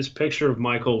 This picture of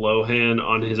Michael Lohan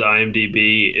on his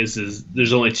IMDb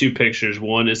there's only two pictures.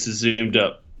 One is the zoomed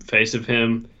up face of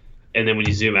him, and then when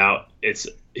you zoom out,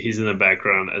 he's in the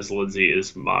background as Lindsay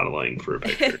is modeling for a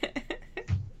picture.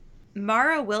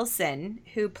 Mara Wilson,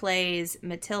 who plays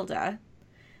Matilda,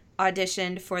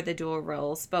 auditioned for the dual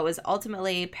roles, but was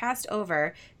ultimately passed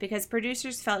over because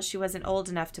producers felt she wasn't old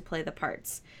enough to play the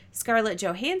parts. Scarlett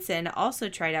Johansson also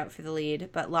tried out for the lead,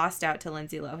 but lost out to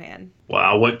Lindsay Lohan.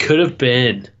 Wow, what could have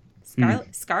been?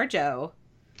 ScarJo.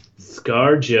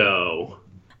 ScarJo.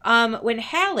 When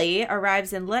Hallie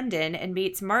arrives in London and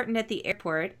meets Martin at the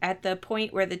airport, at the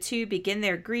point where the two begin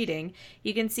their greeting,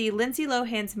 you can see Lindsay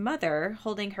Lohan's mother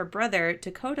holding her brother,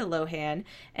 Dakota Lohan,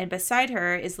 and beside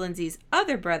her is Lindsay's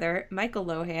other brother, Michael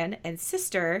Lohan, and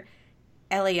sister,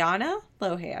 Eliana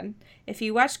Lohan. If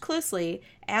you watch closely,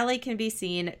 Allie can be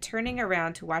seen turning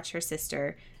around to watch her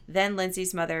sister. Then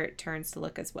Lindsay's mother turns to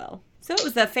look as well. So it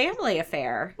was a family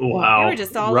affair. Wow. They were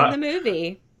just all in the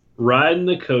movie. Riding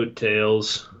the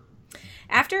coattails.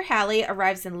 After Hallie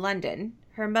arrives in London,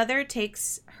 her mother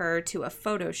takes her to a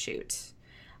photo shoot.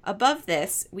 Above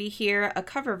this, we hear a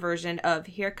cover version of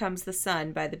Here Comes the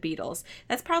Sun by the Beatles.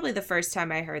 That's probably the first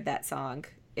time I heard that song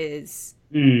is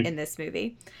in this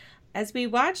movie. As we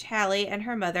watch Hallie and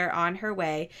her mother on her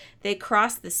way, they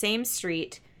cross the same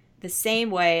street the same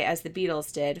way as the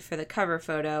Beatles did for the cover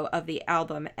photo of the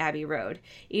album Abbey Road.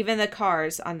 Even the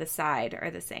cars on the side are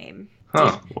the same.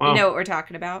 Huh. Wow. You know what we're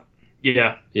talking about?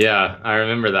 Yeah. Yeah, I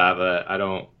remember that, but I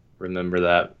don't remember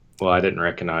that. Well, I didn't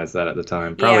recognize that at the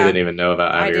time. Probably didn't even know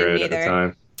about Abbey Road at the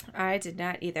time. I did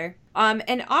not either.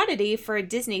 An oddity for a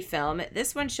Disney film,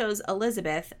 this one shows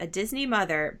Elizabeth, a Disney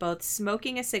mother, both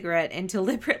smoking a cigarette and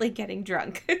deliberately getting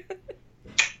drunk.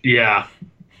 Yeah.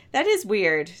 That is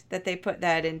weird that they put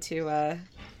that into a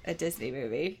Disney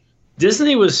movie.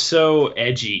 Disney was so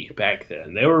edgy back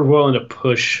then. They were willing to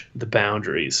push the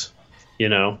boundaries, you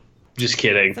know? Just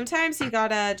kidding. Sometimes you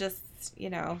gotta just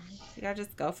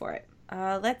go for it.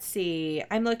 Let's see.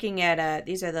 I'm looking at,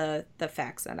 these are the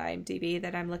facts on IMDb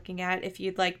that I'm looking at. If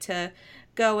you'd like to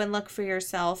go and look for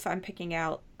yourself, I'm picking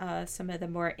out some of the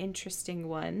more interesting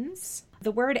ones.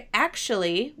 The word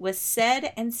actually was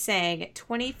said and sang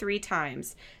 23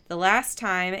 times. The last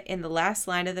time in the last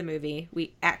line of the movie,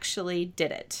 we actually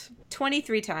did it.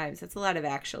 23 times. That's a lot of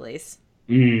actuallys.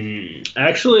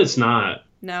 Actually, it's not.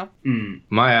 No?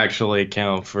 My actually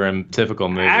count for a typical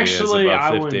movie actually, is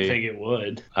about 50. I wouldn't think it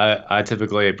would. I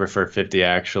typically prefer 50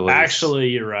 actually. Actually,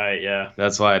 you're right, yeah.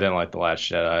 That's why I didn't like The Last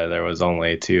Jedi. There was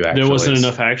only 2 actually. There wasn't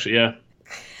enough actually, yeah.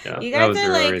 You guys are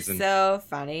like so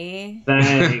funny.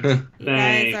 Thanks. You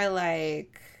guys are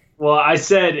like... Well,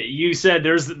 you said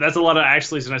that's a lot of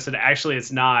actuallys, and I said actually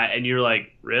it's not, and you're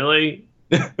like, really?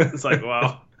 It's like,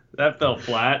 wow, that fell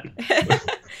flat.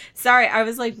 Sorry, I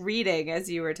was like reading as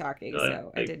you were talking,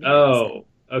 so I didn't hear Oh,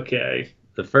 okay.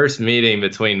 The first meeting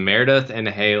between Meredith and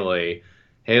Haley,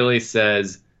 Haley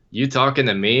says, "You talking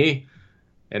to me?"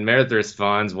 And Meredith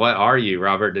responds, "What are you,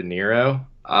 Robert De Niro?"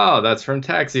 "Oh, that's from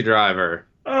Taxi Driver."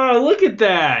 Oh, look at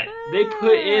that. They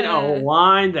put in a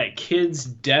line that kids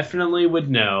definitely would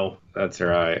know. That's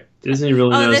right. Disney really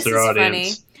knows their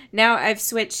audience. Funny. Now I've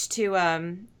switched to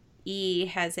E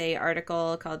has a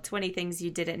article called 20 Things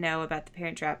You Didn't Know About the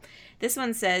Parent Trap. This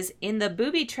one says, in the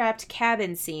booby-trapped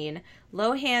cabin scene,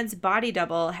 Lohan's body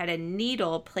double had a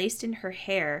needle placed in her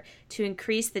hair to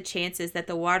increase the chances that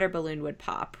the water balloon would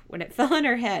pop when it fell on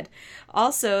her head.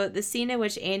 Also, the scene in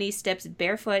which Annie steps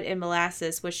barefoot in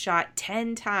molasses was shot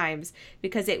 10 times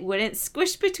because it wouldn't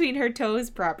squish between her toes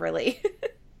properly.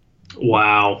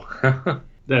 Wow.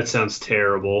 That sounds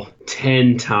terrible.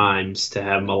 10 times to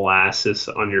have molasses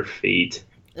on your feet.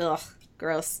 Ugh,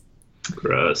 gross.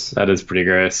 Gross. That is pretty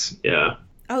gross. Yeah.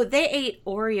 Oh, they ate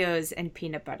Oreos and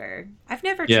peanut butter. I've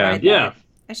never tried that. Yeah.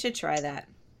 I should try that.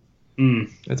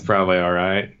 It's probably all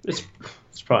right. It's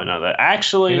probably not that.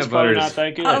 Actually, peanut it's probably not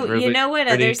that good. Oh, really, you know what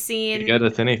other scene? Good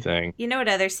with anything. You know what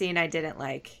other scene I didn't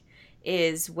like?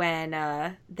 Is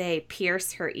when they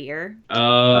pierce her ear.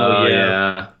 Oh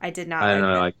yeah. I did not. I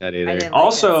don't like that either.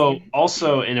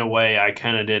 Also, in a way, I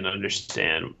kind of didn't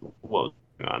understand what was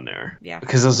going on there. Yeah.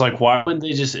 Because I was like, why wouldn't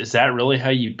they just? Is that really how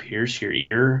you pierce your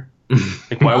ear?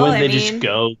 Like, why wouldn't they just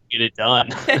go get it done?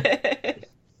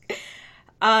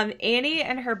 Annie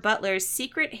and her butler's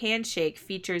secret handshake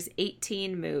features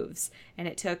 18 moves, and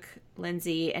it took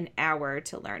Lindsay an hour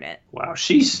to learn it. Wow,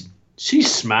 she's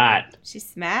smart. She's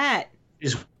smart.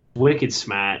 She's wicked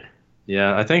smart.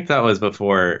 Yeah, I think that was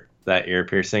before that ear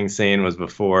piercing scene was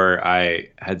before I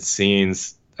had seen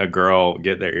a girl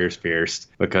get their ears pierced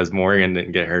because Morgan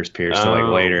didn't get hers pierced till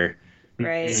like later.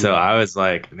 Right. So I was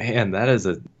like, man, that is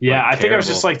a I think I was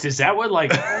just like, is that what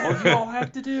like all of y'all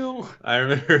have to do? I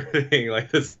remember being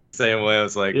like the same way. I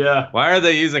was like, yeah, why are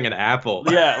they using an apple?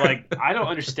 Yeah, like I don't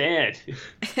understand.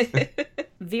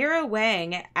 Vera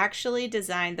Wang actually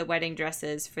designed the wedding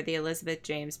dresses for the Elizabeth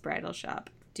James bridal shop.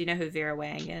 Do you know who Vera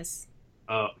Wang is?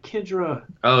 Kendra.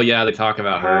 Oh yeah, they talk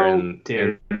about her in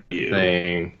you.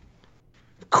 Thing.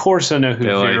 Of course I know who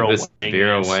Vera Wang is.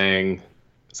 Vera Wang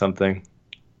something.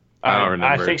 I don't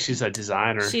remember. I think she's a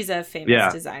designer. She's a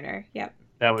famous designer. Yep.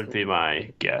 That would be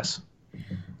my guess.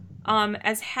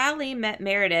 As Hallie met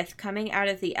Meredith coming out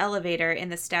of the elevator in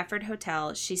the Stafford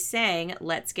Hotel, she sang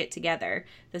Let's Get Together.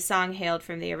 The song hailed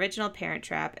from the original Parent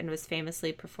Trap and was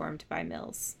famously performed by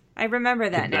Mills. I remember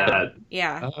that now.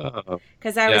 Yeah.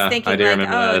 Because I was thinking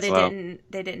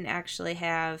they didn't actually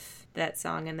have that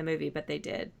song in the movie, but they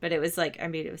did. But it was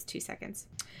it was 2 seconds.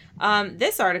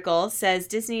 This article says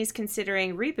Disney's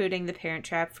considering rebooting The Parent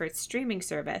Trap for its streaming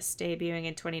service, debuting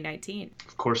in 2019.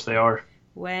 Of course they are.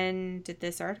 When did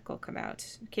this article come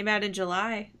out? It came out in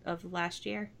July of last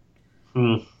year.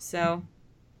 So,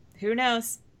 who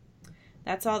knows?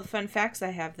 That's all the fun facts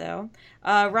I have, though.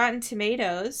 Rotten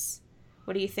Tomatoes.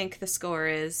 What do you think the score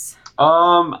is?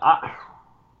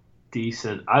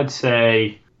 Decent. I'll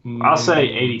say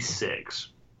 86.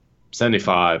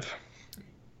 75.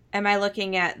 Am I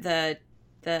looking at the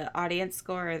audience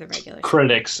score or the regular score?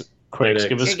 Critics.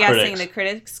 Give us You're guessing the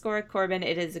critic score, Corbin.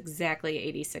 It is exactly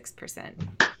 86%.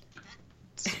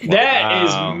 That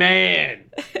is, man.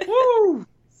 Woo!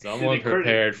 Someone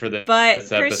prepared for this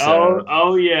episode.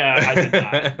 Oh yeah, I did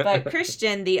not. But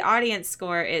Christian, the audience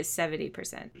score is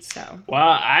 70%. So. Well,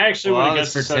 I actually would have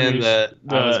guessed pretend that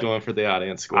I was going for the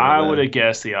audience score. I would have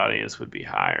guessed the audience would be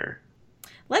higher.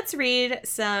 Let's read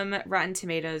some Rotten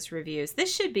Tomatoes reviews.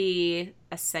 This should be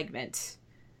a segment.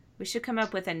 We should come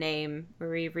up with a name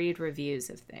where we read reviews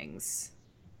of things.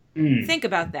 Think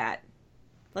about that.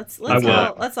 Let's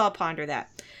all ponder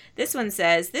that. This one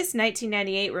says, this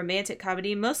 1998 romantic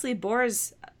comedy mostly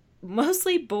bores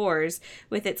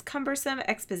with its cumbersome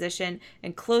exposition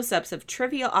and close-ups of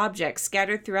trivial objects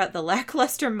scattered throughout the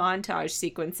lackluster montage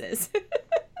sequences.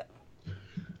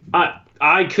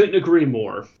 I couldn't agree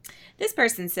more. This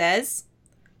person says,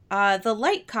 the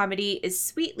light comedy is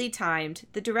sweetly timed,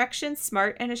 the direction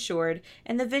smart and assured,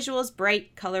 and the visuals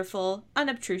bright, colorful,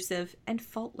 unobtrusive, and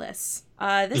faultless.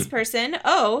 This person,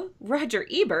 Roger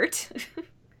Ebert,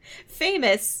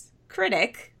 famous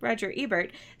critic Roger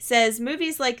Ebert, says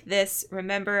movies like this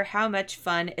remember how much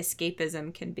fun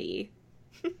escapism can be.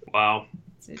 Wow.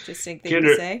 It's an interesting thing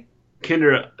to say.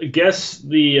 Kendra, guess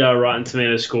the Rotten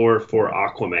Tomatoes score for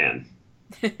Aquaman.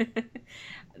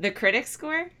 The critic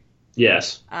score?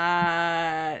 Yes.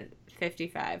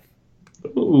 55.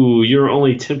 Ooh, you're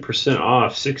only 10%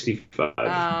 off, 65.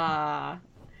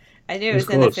 I knew it was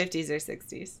in the 50s or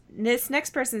 60s. This next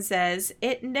person says,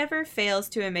 it never fails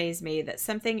to amaze me that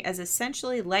something as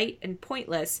essentially light and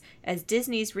pointless as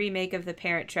Disney's remake of The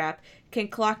Parent Trap can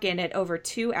clock in at over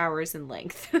 2 hours in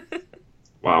length.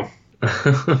 Wow.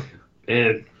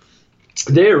 Man,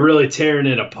 they're really tearing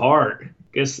it apart.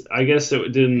 I guess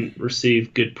it didn't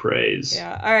receive good praise.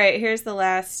 Yeah. All right, here's the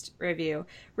last review.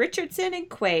 Richardson and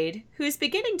Quaid, who's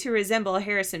beginning to resemble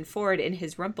Harrison Ford in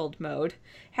his rumpled mode,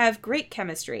 have great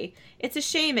chemistry. It's a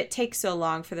shame it takes so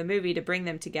long for the movie to bring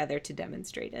them together to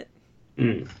demonstrate it.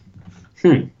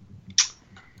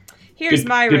 Here's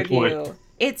my review. Point.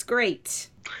 It's great.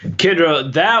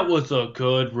 Kendra, that was a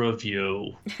good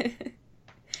review.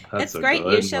 It's great.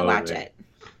 You should watch it.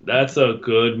 That's a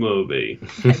good movie.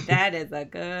 That is a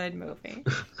good movie.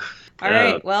 All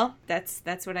right. Well, that's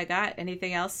what I got.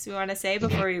 Anything else you want to say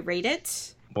before we rate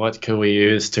it? What could we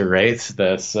use to rate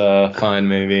this fine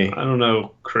movie? I don't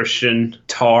know. Christian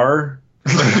Tar.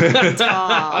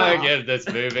 I give this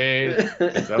movie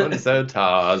so-and-so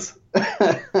Tars.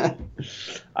 I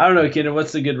don't know, Kendra.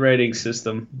 What's a good rating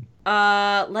system?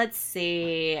 Let's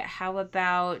see. How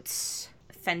about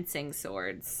fencing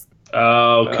swords?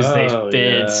 Oh, because they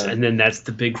fence, and then that's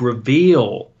the big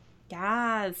reveal.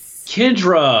 Yes.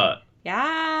 Kendra.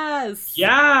 Yes.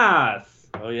 Yes.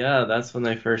 Oh yeah, that's when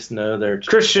they first know they're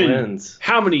Christian, twins.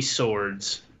 How many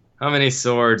swords? How many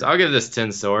swords? I'll give this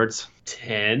 10 swords.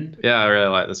 10? Yeah, I really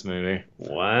like this movie.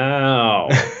 Wow.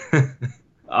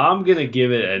 I'm gonna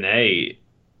give it an 8.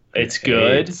 It's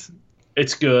good. 8.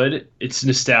 It's good. It's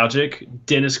nostalgic.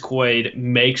 Dennis Quaid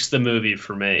makes the movie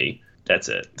for me. That's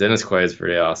it. Dennis Quaid's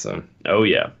pretty awesome. Oh,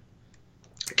 yeah.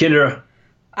 Kendra.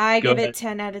 I give it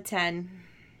 10 out of 10.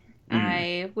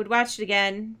 I would watch it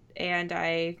again, and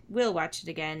I will watch it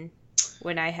again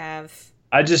when I have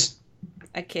a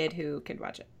kid who can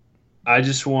watch it. I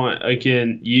just want,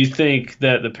 again, you think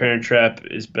that The Parent Trap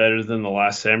is better than The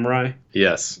Last Samurai?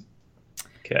 Yes.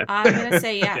 Okay. I'm going to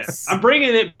say yes. I'm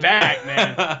bringing it back,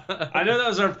 man. I know that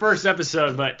was our first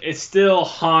episode, but it still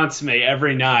haunts me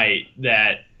every night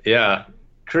that... Yeah.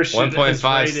 Christian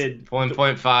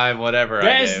 1.5, whatever.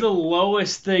 That is the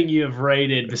lowest thing you have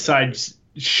rated besides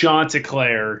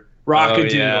Chanticleer,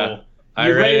 Rockadoodle. Yeah.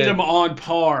 You rated them on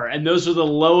par, and those are the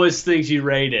lowest things you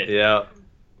rated. Yeah.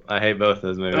 I hate both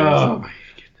those movies. Oh, my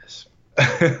goodness.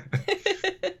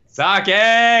 Sake!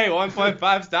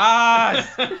 1.5 stars!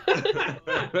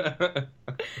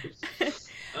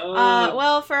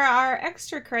 Well, for our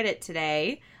extra credit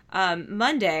today,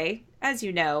 Monday... as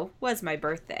you know, was my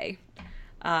birthday.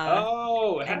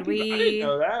 I didn't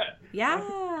know that. Yes,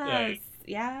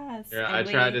 yes. Yeah, I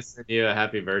tried to send you a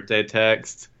happy birthday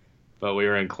text, but we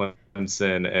were in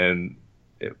Clemson and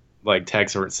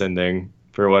texts weren't sending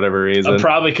for whatever reason.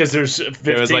 Probably because there's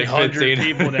 1,500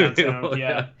 people downtown.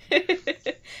 Yeah.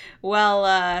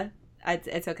 Well,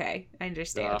 it's okay. I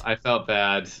understand. I felt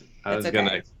bad. I was going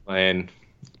to explain.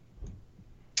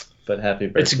 But happy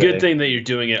birthday. It's a good thing that you're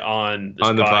doing it on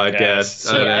the podcast.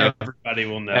 So everybody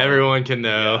will know. Everyone can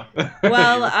know. Yeah.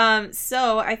 Well,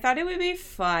 so I thought it would be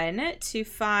fun to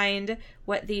find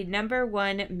what the number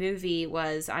one movie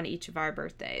was on each of our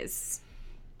birthdays.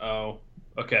 Oh,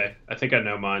 okay. I think I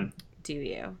know mine. Do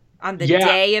you? On the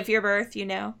day of your birth, you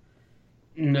know?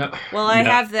 No. Well, I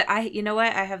have you know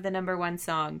what? I have the number one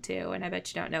song too, and I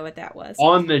bet you don't know what that was.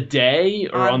 On the day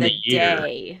or on the year?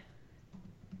 Day.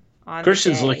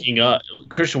 Christian's looking up.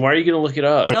 Christian, why are you going to look it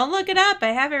up? Don't look it up. I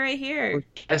have it right here. We're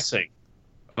guessing.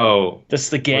 Oh. That's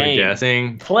the game. We're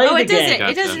guessing? Play the game.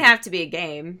 It doesn't have to be a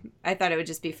game. I thought it would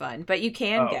just be fun. But you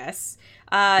can guess.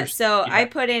 So I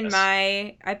put in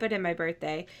my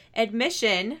birthday.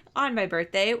 Admission on my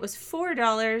birthday was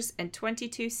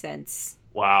 $4.22.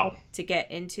 Wow. To get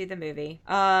into the movie.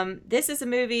 This is a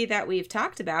movie that we've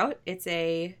talked about. It's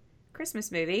a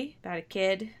Christmas movie about a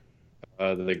kid.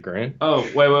 The Grinch? Oh,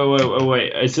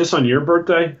 wait. Is this on your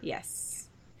birthday? Yes.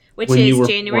 Which is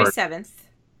January 7th.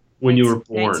 When you were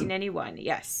born. 1991,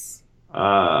 yes.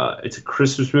 It's a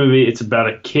Christmas movie. It's about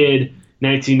a kid.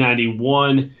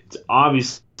 1991. It's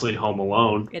obviously Home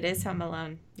Alone. It is Home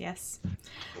Alone, yes.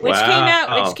 Which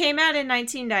came out in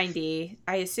 1990,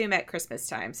 I assume at Christmas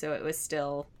time, so it was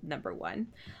still number one.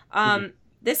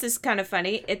 This is kind of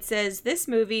funny. It says this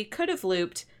movie could have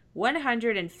looped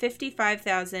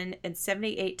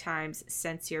 155,078 times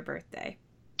since your birthday.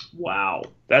 Wow.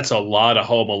 That's a lot of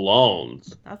Home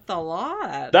Alones. That's a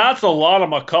lot. That's a lot of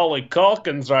Macaulay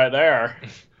Culkins right there.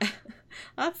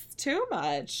 That's too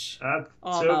much. That's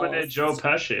too many Joe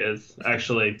Pesci's.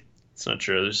 Actually, it's not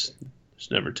true. There's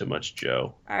never too much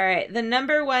Joe. All right. The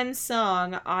number one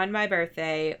song on my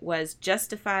birthday was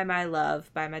Justify My Love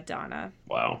by Madonna.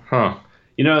 Wow. Huh.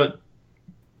 You know,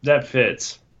 that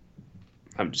fits.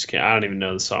 I'm just kidding. I don't even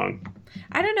know the song.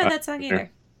 I don't know that song either.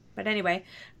 But anyway,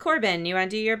 Corbin, you want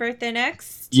to do your birthday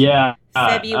next? Yeah.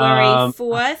 February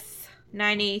 4th,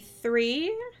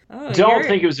 93. Oh, don't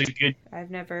think it was a good...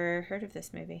 I've never heard of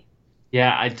this movie.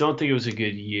 Yeah, I don't think it was a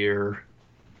good year.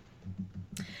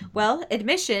 Well,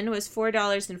 admission was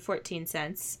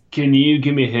 $4.14. Can you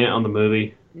give me a hint on the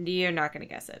movie? You're not going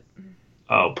to guess it.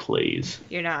 Oh, please.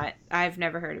 You're not. I've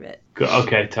never heard of it.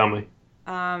 Okay, tell me.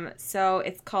 So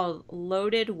it's called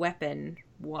Loaded Weapon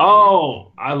 1.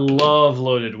 Oh, I love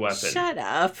Loaded Weapon. Shut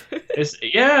up.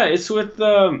 It's with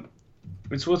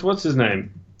what's his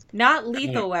name? Not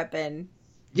Lethal Weapon.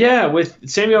 Yeah, with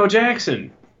Samuel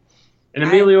Jackson and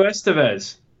Emilio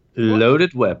Estevez.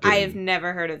 Loaded Weapon. I have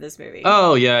never heard of this movie.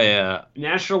 Oh, yeah.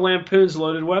 National Lampoon's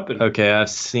Loaded Weapon. Okay,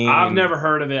 I've never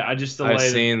heard of it. I just delayed. I've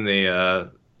seen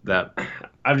that.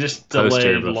 I've just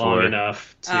delayed before. long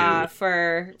enough to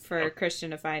for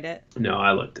Christian to find it. No,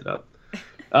 I looked it up.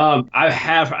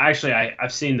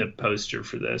 I've seen the poster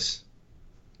for this.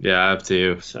 Yeah, I have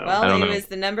too. So well, it was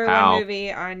the number one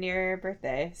movie on your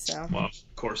birthday. So well,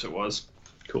 of course it was.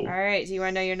 Cool. All right, do you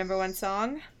want to know your number one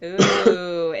song?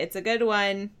 Ooh, it's a good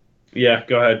one. Yeah,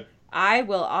 go ahead. I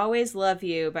Will Always Love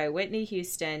You by Whitney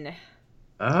Houston.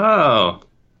 Oh.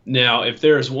 Now, if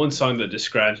there is one song that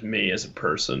describes me as a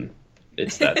person,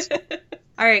 it's that song.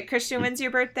 All right, Christian, when's your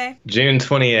birthday? June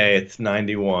 28th,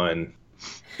 91.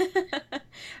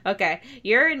 Okay,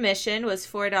 your admission was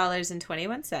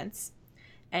 $4.21.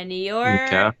 And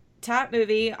your top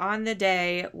movie on the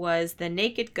day was The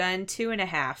Naked Gun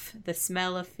 2.5, The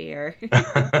Smell of Fear.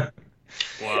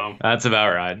 Wow. That's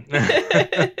about right.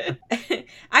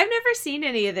 I've never seen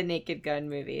any of the Naked Gun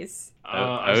movies.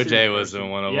 OJ was in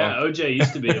one of them. Yeah, OJ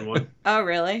used to be in one. Oh,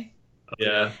 really?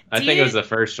 Yeah, I think it was the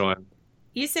first one.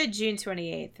 You said June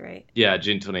 28th, right? Yeah,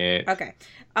 June 28th. Okay.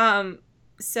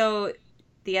 So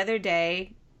the other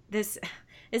day, this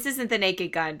isn't The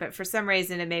Naked Gun, but for some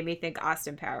reason it made me think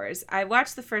Austin Powers. I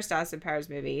watched the first Austin Powers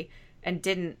movie and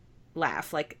didn't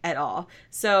laugh at all.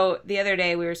 So the other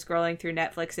day we were scrolling through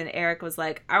Netflix and Eric was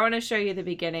like, I want to show you the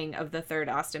beginning of the third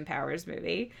Austin Powers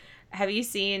movie. Have you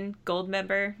seen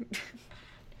Goldmember?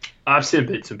 I've seen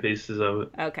bits and pieces of it.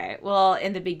 Okay. Well,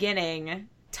 in the beginning,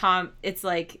 it's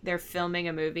like they're filming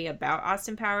a movie about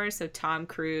Austin Powers. So Tom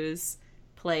Cruise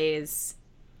plays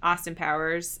Austin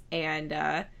Powers and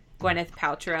Gwyneth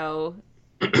Paltrow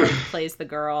plays the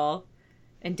girl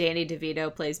and Danny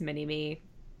DeVito plays Mini-Me.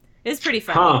 It's pretty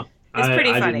funny. Huh. It's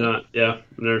pretty funny. Did not. Yeah,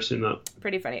 I've never seen that.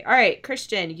 Pretty funny. All right,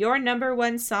 Christian, your number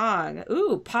one song.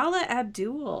 Ooh, Paula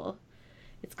Abdul.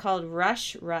 It's called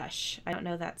Rush Rush. I don't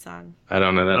know that song. I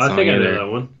don't know that song I think either. I know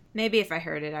that one. Maybe if I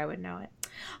heard it, I would know it.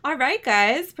 All right,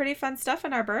 guys. Pretty fun stuff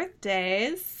on our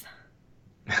birthdays.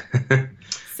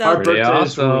 So our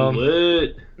birthdays were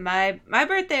lit. My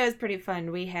birthday was pretty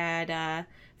fun. We had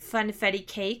funfetti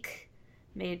cake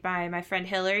made by my friend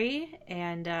Hillary,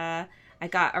 and I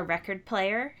got a record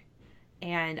player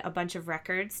and a bunch of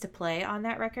records to play on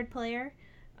that record player.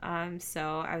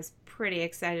 So I was pretty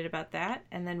excited about that.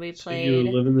 And then we played... So you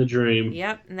were living the dream.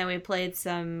 Yep. And then we played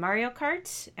some Mario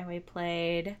Kart, and we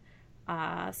played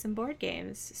some board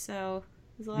games. So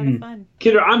it was a lot of fun.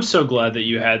 Kidder, I'm so glad that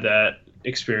you had that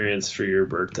experience for your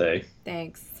birthday.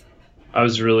 Thanks. I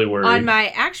was really worried. On my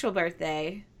actual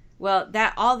birthday... Well,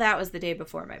 that was the day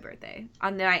before my birthday.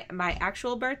 On my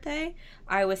actual birthday,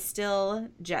 I was still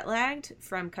jet lagged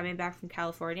from coming back from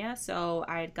California, so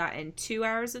I had gotten 2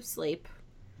 hours of sleep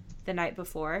the night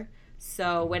before.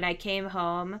 So when I came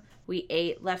home, we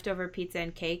ate leftover pizza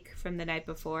and cake from the night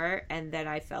before, and then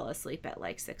I fell asleep at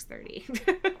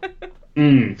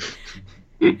 6:30.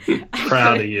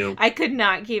 Proud of you. I could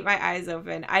not keep my eyes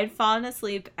open. I'd fallen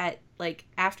asleep at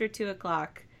after 2:00.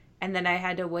 And then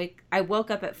I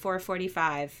woke up at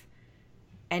 4:45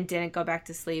 and didn't go back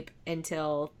to sleep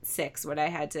until 6 when I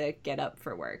had to get up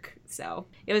for work. So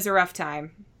it was a rough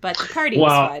time, but the party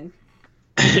was fun.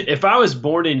 If I was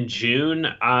born in June,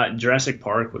 Jurassic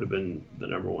Park would have been the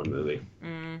number one movie.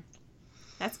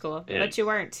 That's cool. Yeah. But you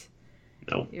weren't.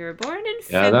 No. You were born in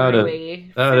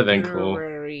February. That would have been cool.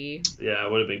 Yeah,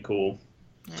 it would have been cool.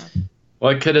 Yeah.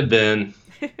 What could have been?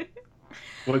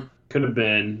 What could have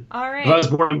been. All right. If I was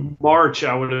born in March,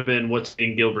 I would have been What's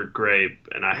in Gilbert Grape,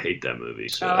 and I hate that movie.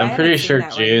 So I'm pretty sure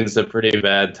June's a pretty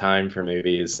bad time for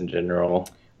movies in general.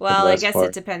 Well, I guess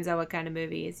it depends on what kind of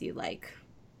movies you like.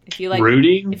 If you like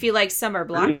Rudy? If you like summer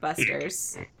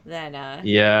blockbusters, then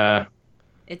yeah,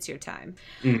 it's your time.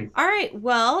 All right.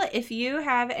 Well, if you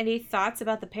have any thoughts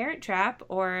about The Parent Trap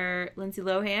or Lindsay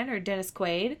Lohan or Dennis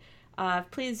Quaid,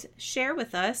 please share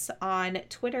with us on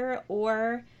Twitter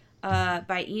or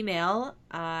by email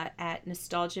at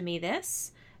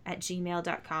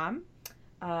nostalgiamethis@gmail.com.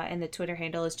 And the Twitter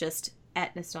handle is just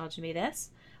 @nostalgiamethis.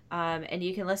 And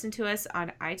you can listen to us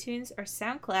on iTunes or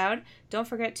SoundCloud. Don't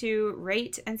forget to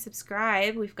rate and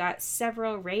subscribe. We've got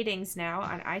several ratings now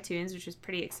on iTunes, which is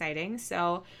pretty exciting.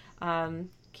 So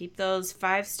keep those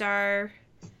 5-star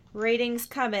Ratings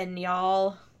coming,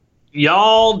 y'all.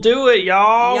 Y'all do it,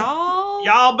 y'all. Y'all.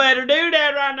 Y'all better do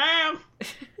that right now.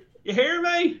 You hear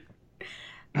me?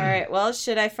 All right. Well,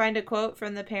 should I find a quote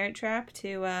from The Parent Trap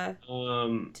to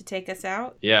take us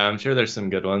out? Yeah, I'm sure there's some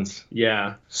good ones.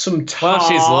 Yeah. Some While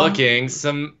she's looking,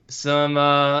 some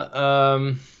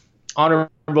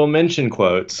honorable mention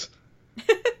quotes.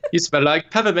 You smell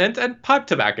like peppermint and pipe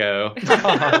tobacco.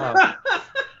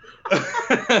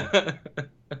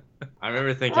 I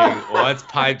remember thinking, what's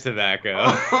pipe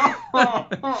tobacco?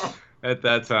 At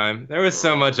that time. There was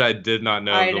so much I did not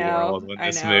know of the world when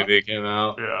this movie came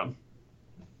out. Yeah.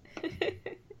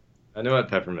 I knew what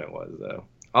peppermint was, though.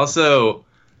 Also,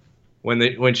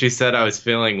 when she said I was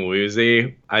feeling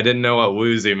woozy, I didn't know what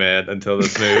woozy meant until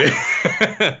this movie.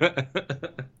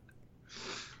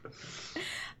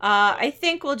 I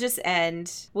think we'll just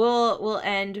end. We'll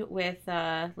end with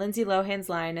Lindsay Lohan's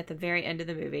line at the very end of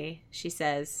the movie. She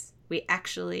says, "We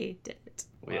actually did it."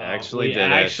 We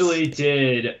actually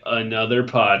did another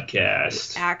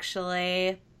podcast. We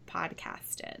actually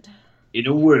podcasted. In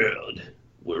a world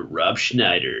where Rob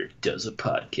Schneider does a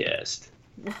podcast.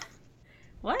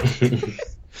 What?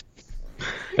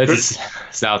 It's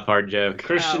a South Park joke.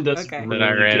 Christian does okay. really that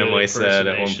I randomly said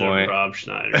at one point. Rob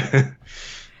Schneider.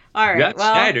 All right. Rob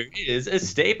Schneider is a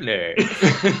stapler.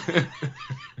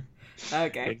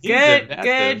 Okay. He's about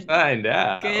to find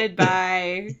out.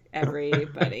 Goodbye,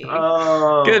 everybody.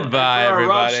 Goodbye, for everybody.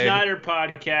 Rob Schneider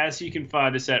podcast. You can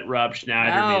find us at Rob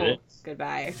Schneider.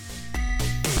 Goodbye.